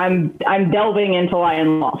 I'm delving into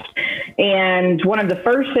Lion Loft. And one of the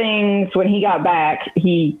first things when he got back,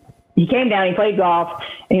 he came down, he played golf,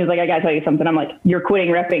 and he was like, I gotta tell you something. I'm like, you're quitting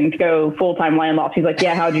repping to go full-time Lion Loft. He's like,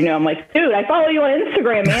 yeah, how'd you know? I'm like, dude, I follow you on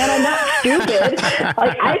Instagram, man. I'm not stupid.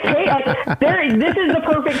 This is the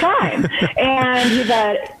perfect time. And he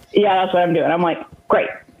said, yeah, that's what I'm doing. I'm like, great,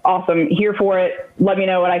 awesome, here for it. Let me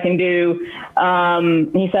know what I can do.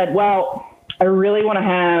 He said, well, I really want to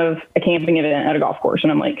have a camping event at a golf course.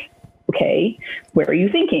 And I'm like, okay, where are you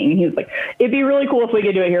thinking? He was like, it'd be really cool if we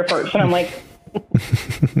could do it here first. And I'm like,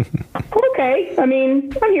 okay, I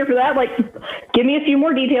mean, I'm here for that. Like, give me a few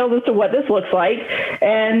more details as to what this looks like.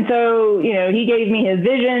 And so, he gave me his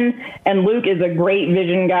vision, and Luke is a great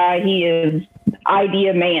vision guy. He is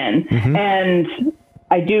idea man. And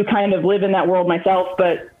I do kind of live in that world myself,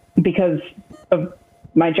 but because of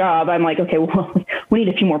my job, I'm like, okay, well, we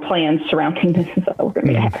need a few more plans surrounding this so that we're going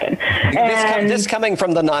to make it happen. And This coming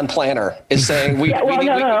from the non-planner is saying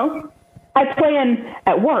no. I plan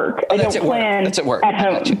at work. I don't plan at work. At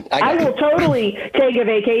home. I will totally take a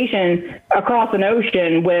vacation across an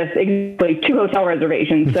ocean with exactly 2 hotel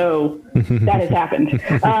reservations. So that has happened.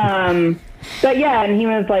 But yeah, and he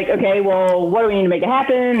was like, okay, well, what do we need to make it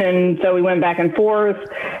happen? And so we went back and forth.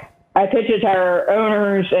 I pitched it to our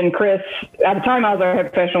owners, and Chris, at the time I was our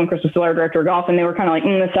head professional and Chris was still our director of golf, and they were kind of like,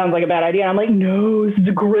 this sounds like a bad idea. And I'm like, no, this is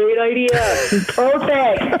a great idea. This is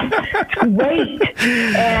perfect. Great.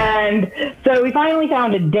 And so we finally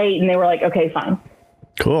found a date, and they were like, okay, fine.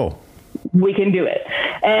 Cool. We can do it.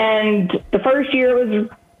 And the first year was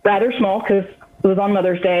rather small because it was on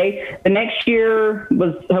Mother's Day. The next year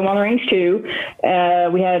was Home on the Range 2.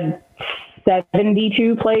 We had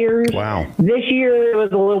 72 players. Wow. This year it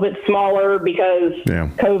was a little bit smaller because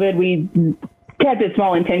COVID. We kept it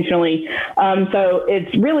small intentionally. So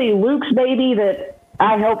it's really Luke's baby that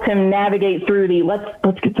I helped him navigate through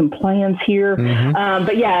let's get some plans here.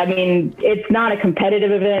 But yeah, I mean, it's not a competitive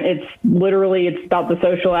event. It's about the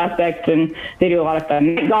social aspect, and they do a lot of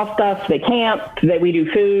fun golf stuff. They camp, that we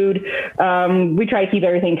do food. We try to keep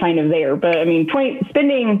everything kind of there. But I mean,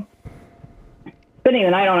 spending spending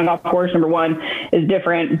the night on a golf course, number one, is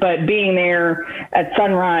different, but being there at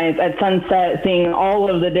sunrise, at sunset, seeing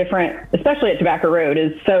all of the different, especially at Tobacco Road,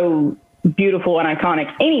 is so beautiful and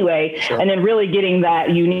iconic anyway. Sure. And then really getting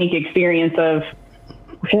that unique experience of,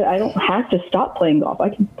 I don't have to stop playing golf. I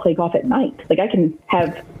can play golf at night. Like, I can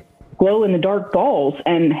have glow in the dark balls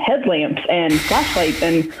and headlamps and flashlights.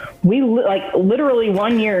 And we literally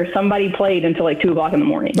one year somebody played until like 2:00 in the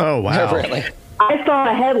morning. Oh, wow. Really? I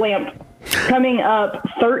saw a headlamp coming up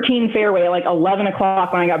 13 fairway at like 11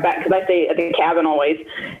 o'clock when I got back, because I stay at the cabin always.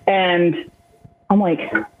 And I'm like,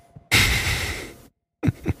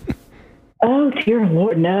 oh, dear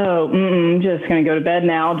Lord, no. I'm just going to go to bed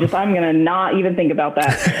now. I'm going to not even think about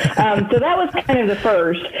that. So that was kind of the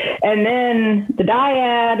first. And then the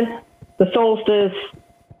Dyad, the Solstice,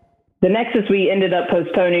 the Nexus we ended up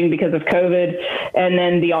postponing because of COVID, and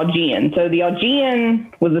then the Augean. So the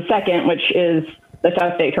Augean was the second, which is the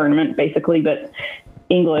Tough Day tournament, basically, but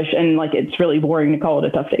English, and like it's really boring to call it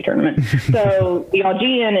a Tough Day tournament. So the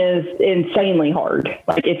Augean is insanely hard.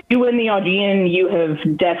 Like, if you win the Augean, you have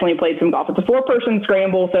definitely played some golf. It's a 4-person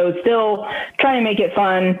scramble, so still trying to make it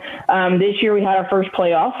fun. This year we had our first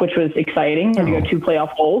playoff, which was exciting. We had to go 2 playoff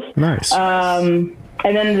holes. Nice.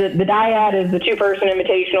 And then the Dyad is the 2-person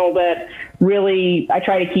invitational, but really I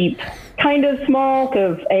try to keep kind of small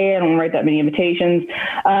because I don't write that many invitations,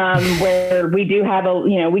 where we do have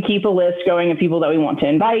we keep a list going of people that we want to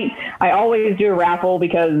invite. I always do a raffle we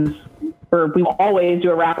always do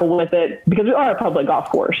a raffle with it because we are a public golf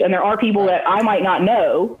course, and there are people that I might not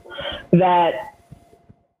know that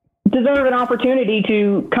deserve an opportunity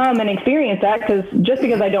to come and experience that, because just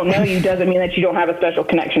because I don't know you doesn't mean that you don't have a special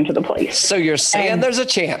connection to the place. So you're saying there's a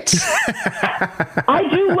chance? I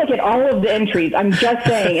do look at all of the entries. I'm just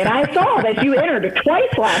saying. And I saw that you entered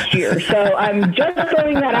twice last year, so I'm just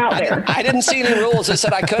throwing that out there. I didn't see any rules that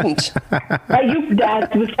said I couldn't. That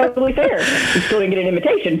was totally fair. You still didn't get an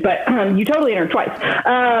invitation, but you totally entered twice.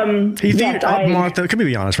 Martha, can we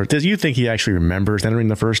be honest for it? Do you think he actually remembers entering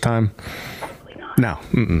the first time? No.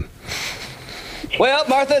 Mm-mm. Well,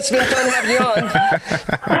 Martha, it's been fun having you on.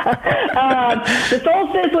 The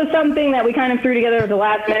Solstice was something that we kind of threw together at the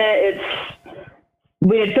last minute.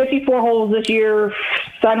 We had 54 holes this year,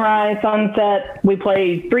 sunrise, sunset. We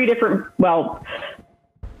played 3 different formats.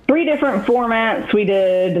 We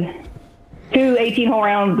did 2 18-hole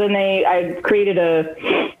rounds. Then I created a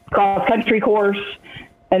cross-country course,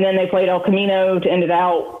 and then they played El Camino to end it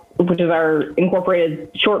out, which is our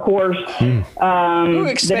incorporated short course.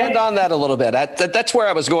 Expand on that a little bit. That's where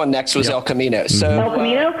I was going next, was El Camino. So El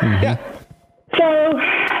Camino? Yeah. So,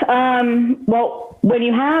 when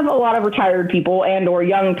you have a lot of retired people and or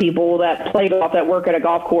young people that play golf, that work at a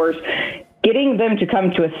golf course, getting them to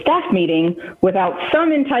come to a staff meeting without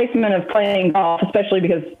some enticement of playing golf, especially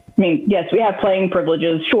because, yes, we have playing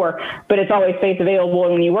privileges, sure, but it's always space available.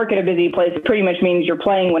 And when you work at a busy place, it pretty much means you're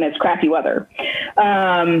playing when it's crappy weather.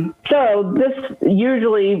 So this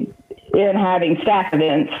usually, in having staff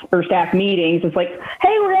events or staff meetings, it's like,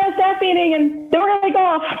 hey, we're going to have a staff meeting and then we're going to play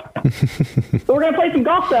golf. We're going to play some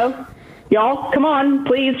golf, though. Y'all, come on,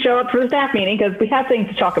 please show up for the staff meeting because we have things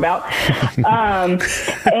to talk about.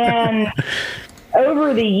 And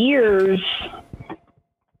over the years,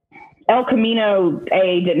 El Camino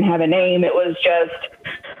didn't have a name. It was just,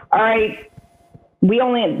 all right,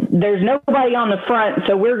 there's nobody on the front,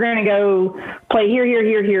 so we're going to go play here,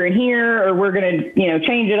 and here, or we're going to,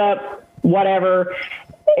 change it up, whatever.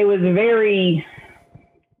 It was very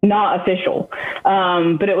not official.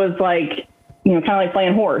 But it was like, kind of like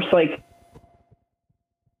playing horse, like,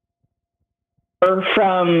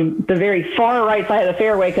 from the very far right side of the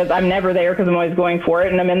fairway, because I'm never there because I'm always going for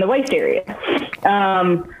it, and I'm in the waist area.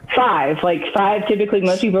 5, typically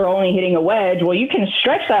most people are only hitting a wedge. Well, you can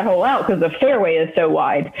stretch that hole out because the fairway is so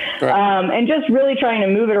wide. Right. And just really trying to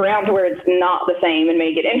move it around to where it's not the same and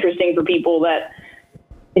make it interesting for people that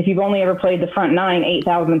if you've only ever played the front 9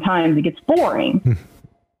 8,000 times, it gets boring.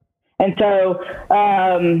 And so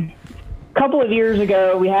a couple of years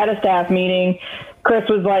ago, we had a staff meeting. Chris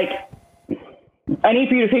was like, I need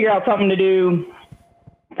for you to figure out something to do.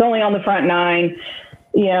 It's only on the front 9.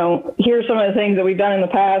 Here's some of the things that we've done in the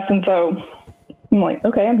past. And so I'm like,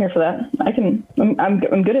 okay, I'm here for that. I'm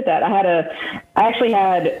good at that. I actually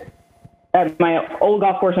had at my old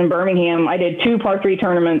golf course in Birmingham, I did 2 par 3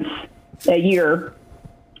 tournaments a year,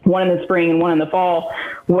 one in the spring and one in the fall,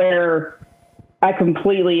 where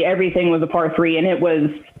everything was a par 3. And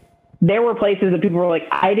there were places that people were like,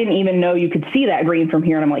 I didn't even know you could see that green from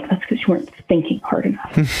here. And I'm like, that's because you weren't thinking hard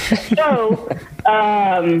enough. So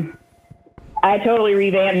I totally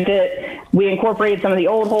revamped it. We incorporated some of the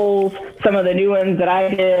old holes, some of the new ones that I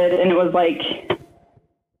did. And it was like,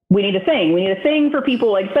 we need a thing. We need a thing for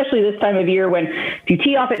people, like, especially this time of year when if you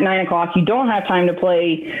tee off at 9 o'clock, you don't have time to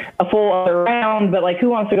play a full other round, but like who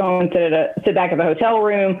wants to go and sit back at the hotel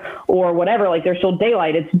room or whatever? Like there's still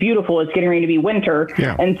daylight. It's beautiful. It's getting ready to be winter.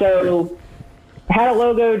 Yeah. And so had a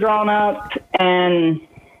logo drawn up and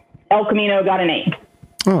El Camino got an A.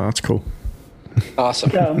 Oh, that's cool.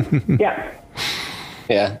 Awesome. So, yeah.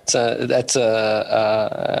 Yeah.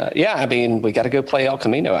 Yeah. I mean, we got to go play El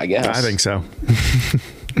Camino, I guess. I think so.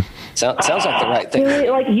 Sounds like the right thing. Really,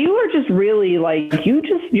 like you are just really like you're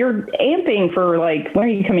amping for like when are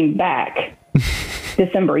you coming back?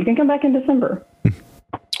 December. You can come back in December.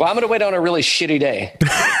 Well, I'm going to wait on a really shitty day.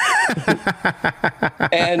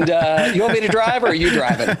 And you want me to drive or are you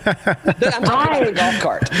driving? I'm talking about the golf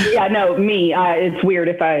cart. Yeah, no, me. It's weird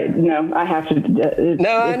if I have to.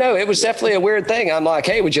 I know it was definitely a weird thing. I'm like,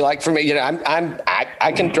 hey, would you like for me? You know,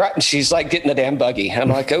 I can drive. And she's like getting the damn buggy. I'm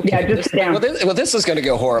like, okay, yeah, just down. This is going to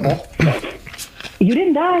go horrible. You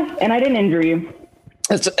didn't die, and I didn't injure you.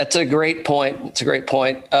 That's a great point. It's a great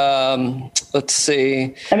point. Let's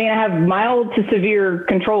see. I mean, I have mild to severe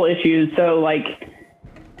control issues, so like.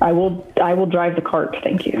 I will drive the cart.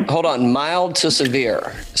 Thank you. Hold on. Mild to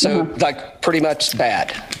severe. So like pretty much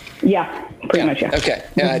bad. Yeah, pretty much. Yeah. Okay.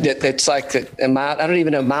 Yeah. It's like mild. I don't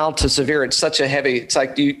even know mild to severe. It's such a heavy, it's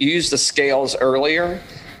like you use the scales earlier.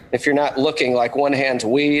 If you're not looking, like one hand's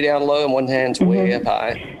way down low and one hand's way up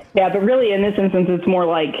high. Yeah. But really in this instance, it's more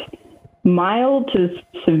like mild to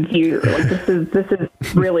severe. Like this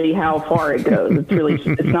is really how far it goes.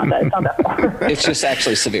 It's not that far. It's just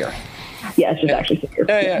actually severe. Yeah, it's just actually severe.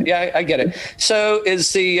 Yeah, I get it. So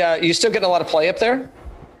is you still getting a lot of play up there?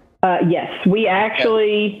 Yes, we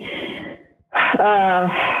actually,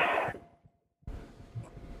 I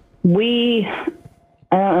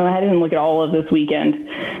don't know, I didn't look at all of this weekend.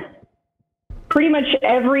 Pretty much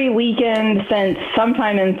every weekend since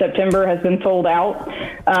sometime in September has been sold out.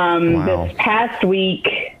 Wow. This past week,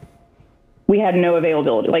 we had no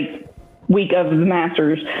availability, like week of the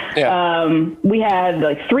Masters. Yeah. We had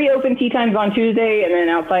like 3 open tee times on Tuesday, and then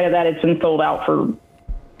outside of that, it's been sold out for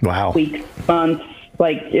weeks, months.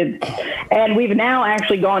 And we've now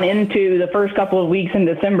actually gone into the first couple of weeks in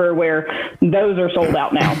December where those are sold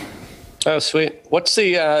out now. Oh, sweet. What's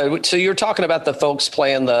the, so you're talking about the folks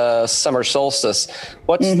playing the summer solstice.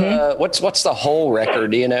 What's the hole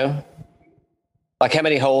record? Do you know? Like how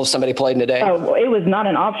many holes somebody played in a day? Oh, it was not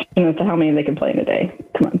an option as to how many they could play in a day.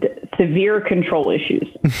 Come on. Severe control issues.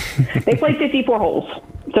 They played 54 holes.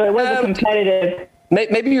 So it was a competitive.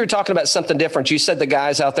 Maybe you were talking about something different. You said the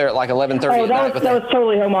guys out there at like 11:30. Oh, that was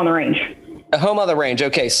totally home on the range. A home on the range.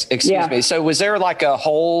 Okay. Excuse me. So was there like a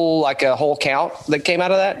whole count that came out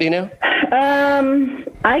of that? Do you know?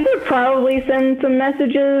 I could probably send some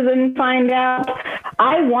messages and find out.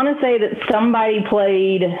 I want to say that somebody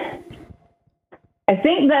played. I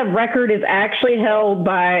think that record is actually held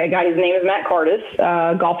by a guy, his name is Matt Cardis,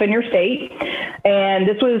 Golf in Your State. And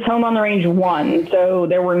this was home on the range 1. So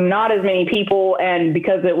there were not as many people. And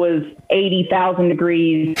because it was 80,000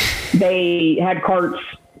 degrees, they had carts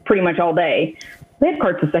pretty much all day. They had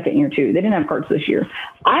carts the second year too. They didn't have carts this year.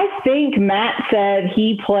 I think Matt said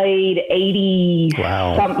he played 80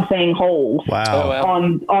 something holes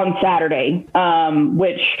on Saturday,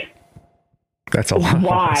 which... That's a lot.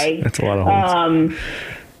 Why? That's a lot of holes.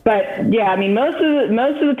 But yeah, I mean, most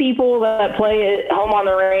of the people that play at home on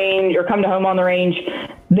the range or come to home on the range,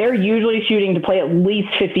 they're usually shooting to play at least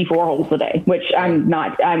 54 holes a day, which I'm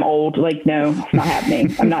not. I'm old. Like, no, it's not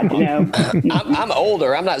happening. I'm not. No. I'm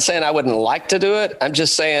older. I'm not saying I wouldn't like to do it. I'm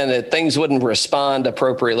just saying that things wouldn't respond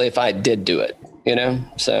appropriately if I did do it. You know.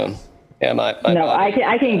 So yeah, my no, body,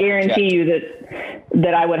 I can guarantee you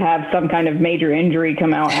that I would have some kind of major injury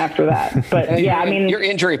come out after that. But yeah, I mean, you're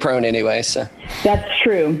injury prone anyway. So that's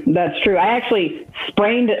true. That's true. I actually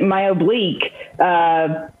sprained my oblique.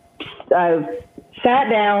 I sat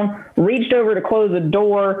down, reached over to close the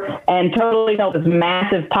door, and totally felt this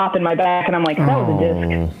massive pop in my back. And I'm like, that was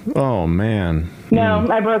a disc. Oh man. No,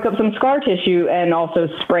 I broke up some scar tissue and also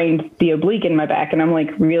sprained the oblique in my back. And I'm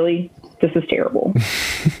like, really? This is terrible.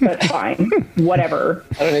 That's fine. Whatever.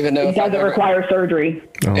 I don't even know. It doesn't require surgery.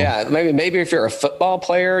 Oh. Yeah, maybe if you're a football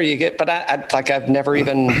player, you get. But I've never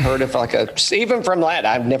even heard of even from that.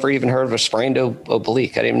 I've never even heard of a sprained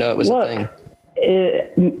oblique. I didn't even know it was a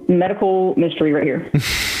thing. Medical mystery right here.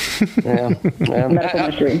 Yeah. Medical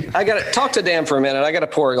mystery. I got to talk to Dan for a minute. I got to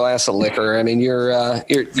pour a glass of liquor. I mean,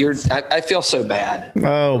 I feel so bad.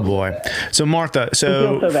 Oh boy. So Martha,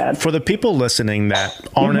 so bad. for the people listening that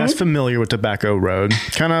aren't as familiar with Tobacco Road,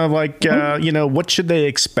 kind of like, what should they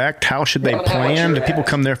expect? How should they plan? Do people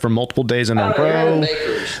come there for multiple days in a row?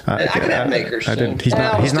 I can have makers. He's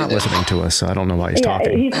not listening to us, so I don't know why he's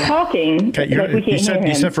talking. He's talking. Okay, like we can't hear him.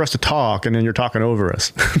 You said for us to talk, and then you're talking over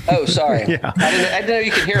us. Oh, sorry. Yeah. I didn't know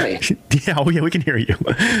you could hear me. Yeah, we can hear you.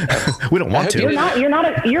 We don't want to.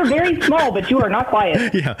 You're very small, but you are not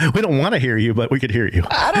quiet. Yeah, we don't want to hear you, but we could hear you.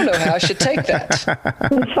 I don't know how I should take that.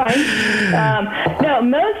 It's fine. No,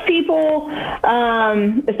 most people,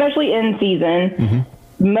 especially in season,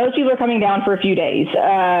 most people are coming down for a few days.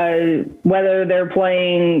 Whether they're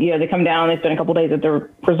playing, they come down, they spend a couple days at the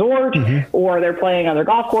resort, or they're playing other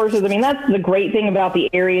golf courses. I mean, that's the great thing about the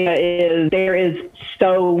area is there is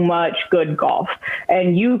so much good golf,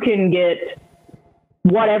 and you can get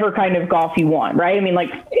whatever kind of golf you want, right? I mean, like,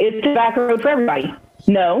 it's Tobacco Road for everybody.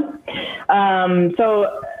 No.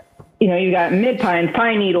 So, you got Mid Pines,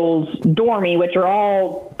 Pine Needles, Dormy, which are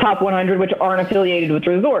all top 100, which aren't affiliated with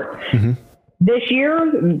the resort. This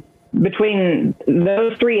year, between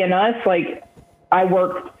those three and us, like, I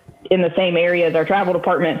work in the same area as our travel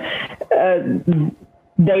department.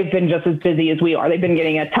 They've been just as busy as we are. They've been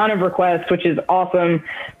getting a ton of requests, which is awesome.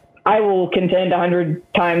 I will contend 100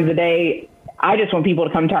 times a day. I just want people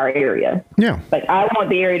to come to our area. Yeah. Like, I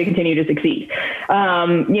want the area to continue to succeed.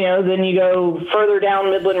 Then you go further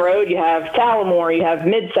down Midland Road, you have Talamore, you have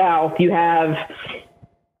Mid-South, you have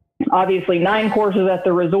obviously 9 courses at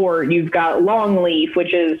the resort. You've got Longleaf,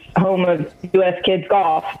 which is home of U.S. Kids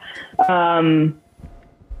Golf. Southern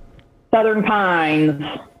Pines,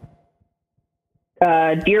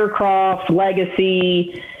 Deercroft,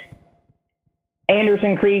 Legacy,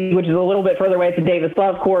 Anderson Creek, which is a little bit further away, at the Davis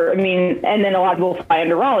Love Court. I mean, and then a lot of people fly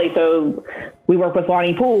into Raleigh. So we work with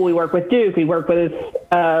Lonnie Poole, we work with Duke, we work with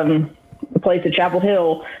the place at Chapel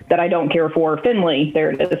Hill that I don't care for, Finley.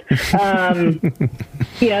 There it is. So I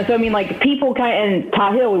mean, like, people and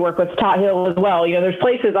Tot Hill, we work with Tot Hill as well. There's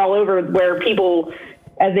places all over where people,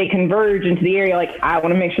 as they converge into the area, like, I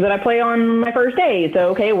want to make sure that I play on my first day. So,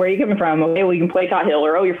 okay, where are you coming from? Okay, well, you can play Tot Hill,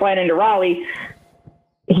 or, oh, you're flying into Raleigh.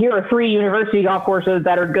 Here are 3 university golf courses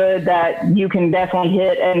that are good that you can definitely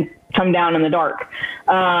hit and come down in the dark.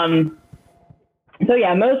 So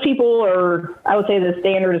yeah, most people I would say the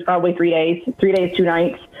standard is probably 3 days, 2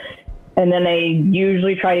 nights. And then they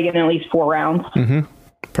usually try to get in at least 4 rounds.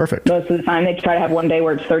 Perfect. Most of the time they try to have one day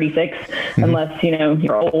where it's 36, unless,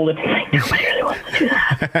 you're old and like, nobody really wants to do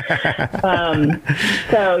that.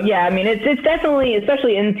 So yeah, I mean, it's definitely,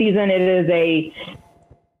 especially in season, it is a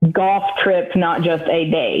golf trip, not just a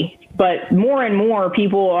day. But more and more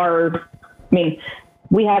people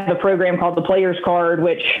we have the program called the Players Card,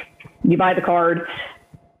 which you buy the card.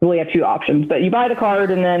 We have 2 options, but you buy the card,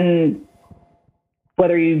 and then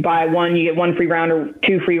whether you buy one, you get 1 free round or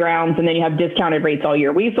 2 free rounds, and then you have discounted rates all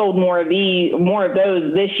year. We sold more of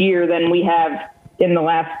those this year than we have in the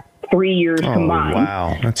last 3 years combined.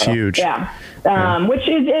 Wow, that's huge. Yeah. Which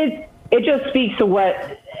is it just speaks to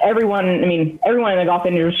what everyone in the golf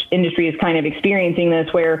industry is kind of experiencing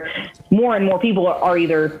this, where more and more people are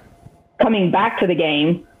either coming back to the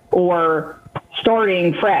game or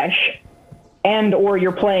starting fresh, or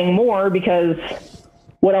you're playing more because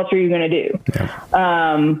what else are you going to do? Yeah.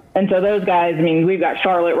 And so those guys, we've got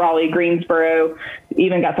Charlotte, Raleigh, Greensboro,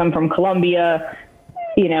 even got some from Columbia,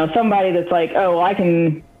 somebody that's like, oh, well, I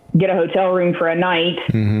can get a hotel room for a night,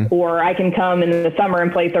 or I can come in the summer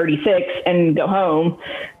and play 36 and go home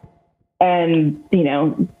and,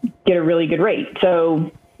 get a really good rate.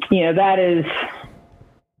 So,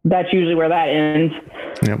 that's usually where that ends.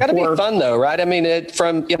 Yep. Got to be fun though, right? I mean,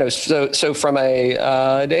 from a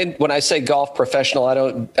when I say golf professional,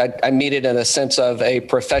 I mean it in a sense of a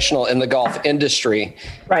professional in the golf industry,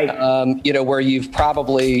 right? Where you've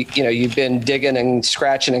probably you've been digging and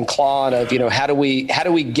scratching and clawing of how do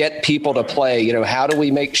we get people to play? How do we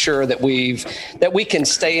make sure that we can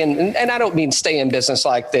stay in, and I don't mean stay in business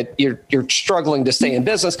like that you're struggling to stay in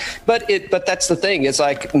business, but that's the thing. It's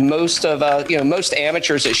like most of most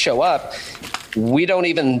amateurs that show up, we don't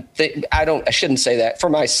even think, I shouldn't say that for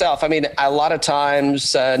myself. I mean, a lot of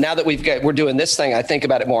times now that we're doing this thing, I think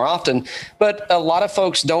about it more often, but a lot of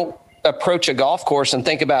folks don't approach a golf course and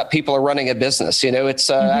think about people are running a business. It's,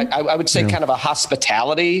 I would say kind of a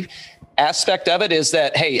hospitality aspect of it is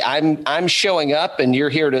that, hey, I'm showing up and you're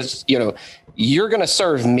here to, you're going to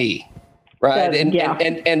serve me. Right.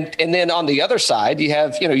 And then on the other side, you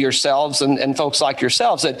have, yourselves and folks like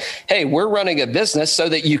yourselves that, hey, we're running a business so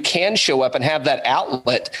that you can show up and have that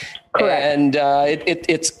outlet. Correct. And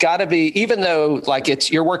it's got to be, even though like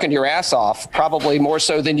you're working your ass off, probably more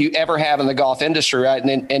so than you ever have in the golf industry. Right.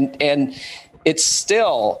 And it's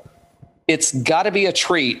got to be a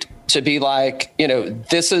treat to be like,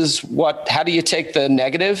 this is how do you take the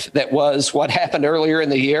negative that was what happened earlier in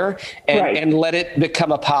the year and let it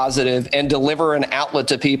become a positive and deliver an outlet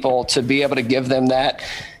to people to be able to give them that,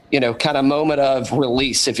 kind of moment of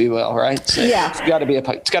release, if you will. Right. So it's got to be a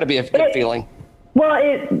good feeling.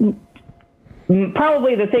 Well,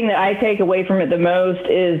 probably the thing that I take away from it the most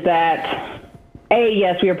is that,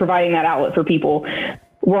 yes, we are providing that outlet for people.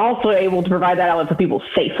 We're also able to provide that outlet for people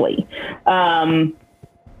safely.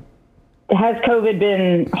 Has COVID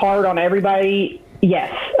been hard on everybody?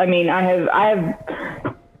 Yes. I mean,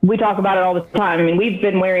 we talk about it all the time. I mean, we've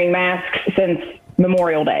been wearing masks since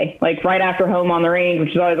Memorial Day, like right after Home on the Range,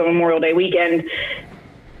 which is always on Memorial Day weekend.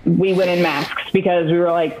 We went in masks because we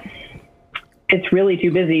were like, it's really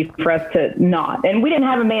too busy for us to not. And we didn't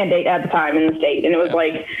have a mandate at the time in the state. And it was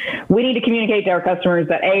like, we need to communicate to our customers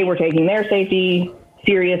that we're taking their safety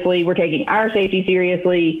seriously. We're taking our safety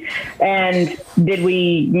seriously. And did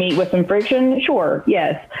we meet with some friction? Sure.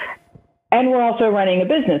 Yes. And we're also running a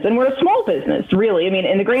business, and we're a small business, really. I mean,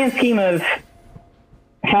 in the grand scheme of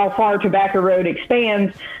how far Tobacco Road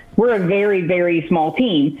expands, we're a very, very small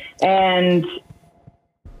team. And,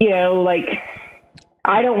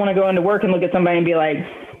 I don't want to go into work and look at somebody and be like,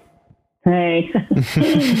 hey,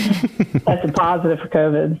 that's a positive for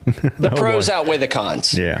COVID. The pros outweigh the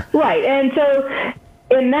cons. Yeah. Right. And so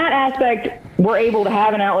in that aspect, we're able to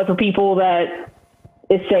have an outlet for people that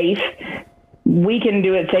is safe. We can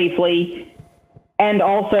do it safely and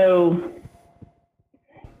also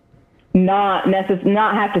not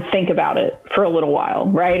have to think about it for a little while,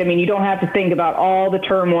 right? I mean, you don't have to think about all the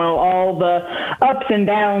turmoil, all the ups and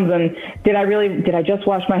downs. And did I just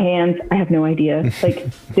wash my hands? I have no idea. Like,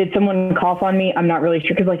 did someone cough on me? I'm not really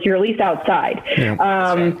sure. Cause like, you're at least outside.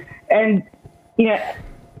 Yeah, and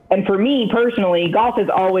and for me personally, golf has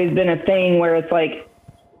always been a thing where it's like,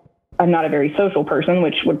 I'm not a very social person,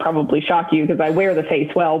 which would probably shock you because I wear the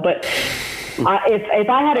face well, but if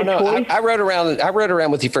I had a choice, I rode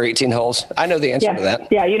around with you for 18 holes. I know the answer to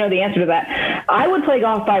that. Yeah, you know the answer to that. I would play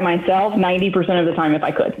golf by myself 90% of the time if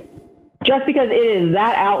I could, just because it is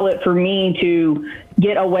that outlet for me to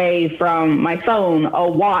get away from my phone, a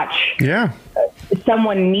watch,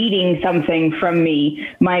 someone needing something from me,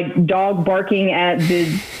 my dog barking at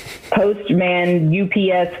the postman,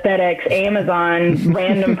 UPS, FedEx, Amazon,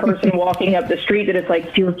 random person walking up the street that it's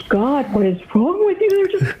like, dear God, what is wrong with you?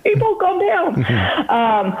 They're just people, calm down.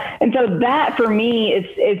 And so that for me,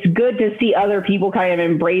 it's good to see other people kind of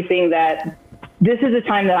embracing that this is a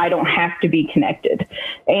time that I don't have to be connected,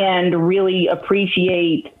 and really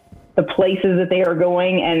appreciate the places that they are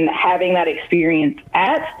going and having that experience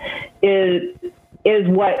at is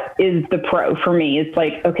what is the pro for me. It's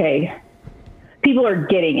like, okay, people are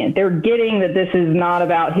getting it. They're getting that this is not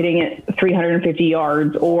about hitting it 350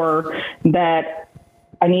 yards or that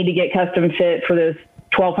I need to get custom fit for this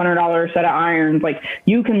 $1,200 set of irons. Like,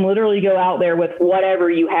 you can literally go out there with whatever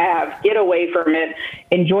you have, get away from it,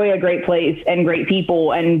 enjoy a great place and great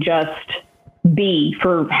people, and just be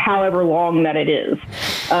for however long that it is.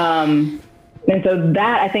 And so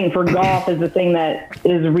that, I think, for golf is the thing that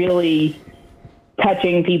is really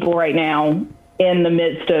touching people right now in the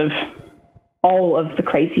midst of all of the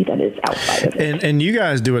crazy that is outside of it. And you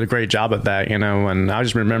guys do a great job at that, and I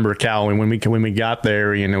just remember, Cal, when we got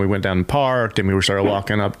there, we went down and parked, and we started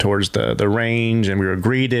walking up towards the range, and we were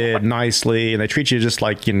greeted nicely, and they treat you just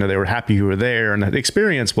like, they were happy you were there. And the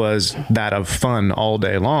experience was that of fun all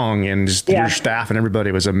day long, and just your staff and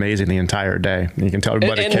everybody was amazing the entire day. And you can tell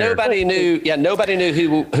everybody cared. Nobody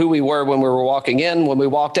knew who we were when we were walking in. When we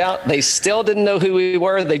walked out, they still didn't know who we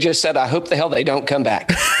were. They just said, I hope the hell they don't come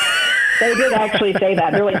back. They did actually say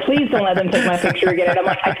that. They're like, please don't let them take my picture again. And I'm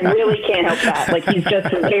like, I really can't help that. Like, he's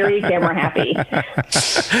just very camera happy.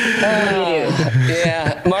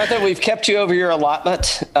 Yeah. Martha, we've kept you over your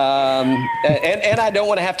allotment. And I don't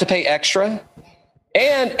want to have to pay extra.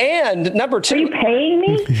 And number two. Are you paying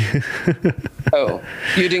me? Oh,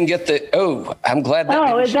 you didn't get I'm glad that.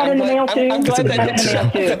 Oh, is that in the mail too? I'm glad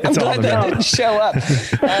that didn't show up.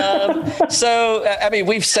 So, I mean,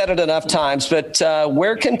 we've said it enough times, but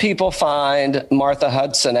where can people find Martha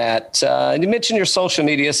Hudson at? You mentioned your social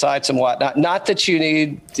media sites and whatnot. Not that you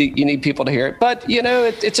need people to hear it, but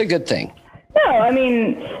it's a good thing. No, I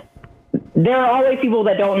mean, there are always people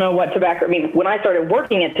that don't know what tobacco. I mean, when I started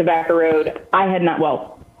working at Tobacco Road, I had not.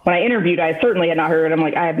 Well, when I interviewed, I certainly had not heard. I'm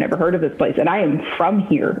like, I have never heard of this place, and I am from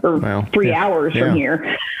here, or Wow. 3 hours from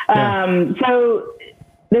here. So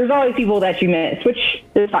there's always people that you miss, which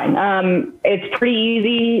is fine. It's pretty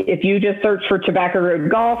easy. If you just search for Tobacco Road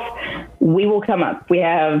Golf, we will come up. We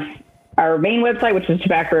have our main website, which is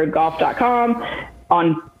tobaccoroadgolf.com.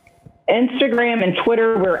 On Instagram and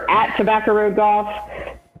Twitter, we're at Tobacco Road Golf.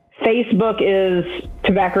 Facebook is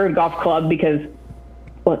Tobacco Road Golf Club, because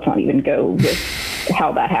let's not even go with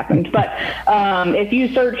how that happened. But if you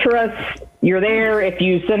search for us, you're there. If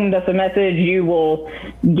you send us a message, you will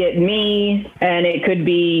get me, and it could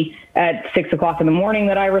be at 6 o'clock in the morning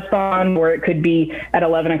that I respond, or it could be at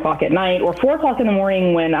 11 o'clock at night, or 4 o'clock in the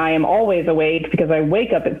morning when I am always awake, because I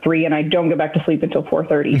wake up at 3 and I don't go back to sleep until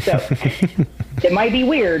 4:30. So it might be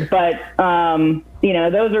weird, but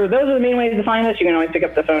those are the main ways to find us. You can always pick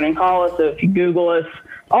up the phone and call us. So if you Google us,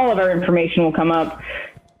 all of our information will come up.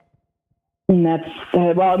 And that's,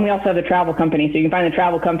 and we also have the travel company. So you can find the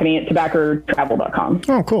travel company at tobaccotravel.com.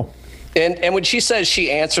 Oh, cool. And when she says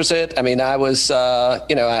she answers it, I mean, I was, I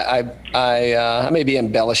may be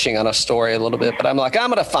embellishing on a story a little bit, but I'm like, I'm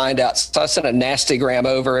going to find out. So I sent a nasty gram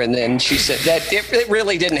over, and then she said that it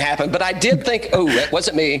really didn't happen. But I did think, it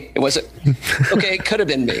wasn't me. It wasn't. Okay, it could have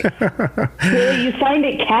been me. Really, you signed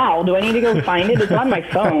it Cal. Do I need to go find it? It's on my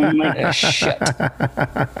phone. Like, shit.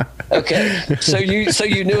 Okay, so you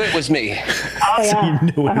knew it was me. Oh yeah.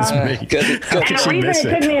 You knew it was me. Good. And the reason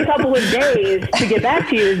it took me a couple of days to get back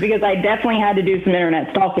to you is because I definitely had to do some internet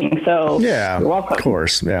stalking. So Yeah, you're welcome. of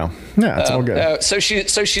course. Yeah, it's all good. So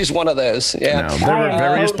she's one of those. Yeah. No, they're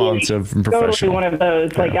very responsive and professional. Totally one of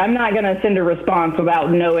those. Like, I'm not going to send a response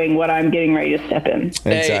without knowing what I'm getting ready to step in.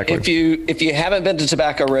 Exactly. Hey, if you haven't been to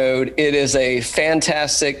Tobacco Road, it is a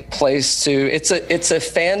fantastic place to. It's a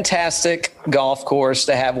fantastic golf course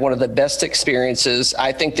to have one of the best experiences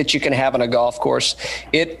I think that you can have on a golf course.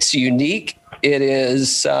 It's unique. It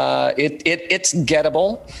is. It's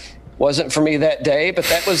gettable. Wasn't for me that day, but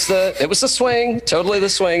it was the swing, totally the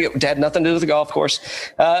swing. It had nothing to do with the golf course,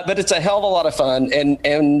 but it's a hell of a lot of fun.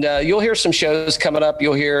 And you'll hear some shows coming up.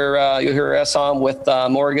 You'll hear us on with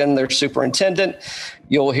Morgan, their superintendent.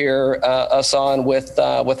 You'll hear us on with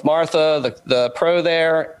Martha, the pro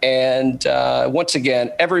there. And once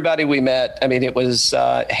again, everybody we met, I mean, it was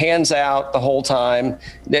hands out the whole time.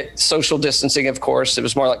 Social distancing, of course. It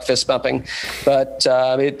was more like fist bumping, but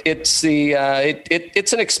it's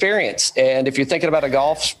an experience. And if you're thinking about a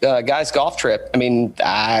guy's golf trip, I mean,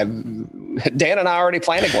 Dan and I already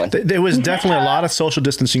planning one. There was definitely a lot of social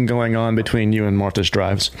distancing going on between you and Martha's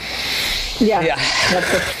drives. Yeah.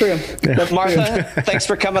 That's true. Yeah. Martha, thanks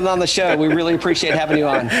for coming on the show. We really appreciate having you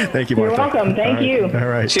on. Thank you, Martha. You're welcome. Thank you. All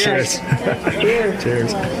right. Cheers. Cheers.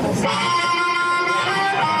 Cheers.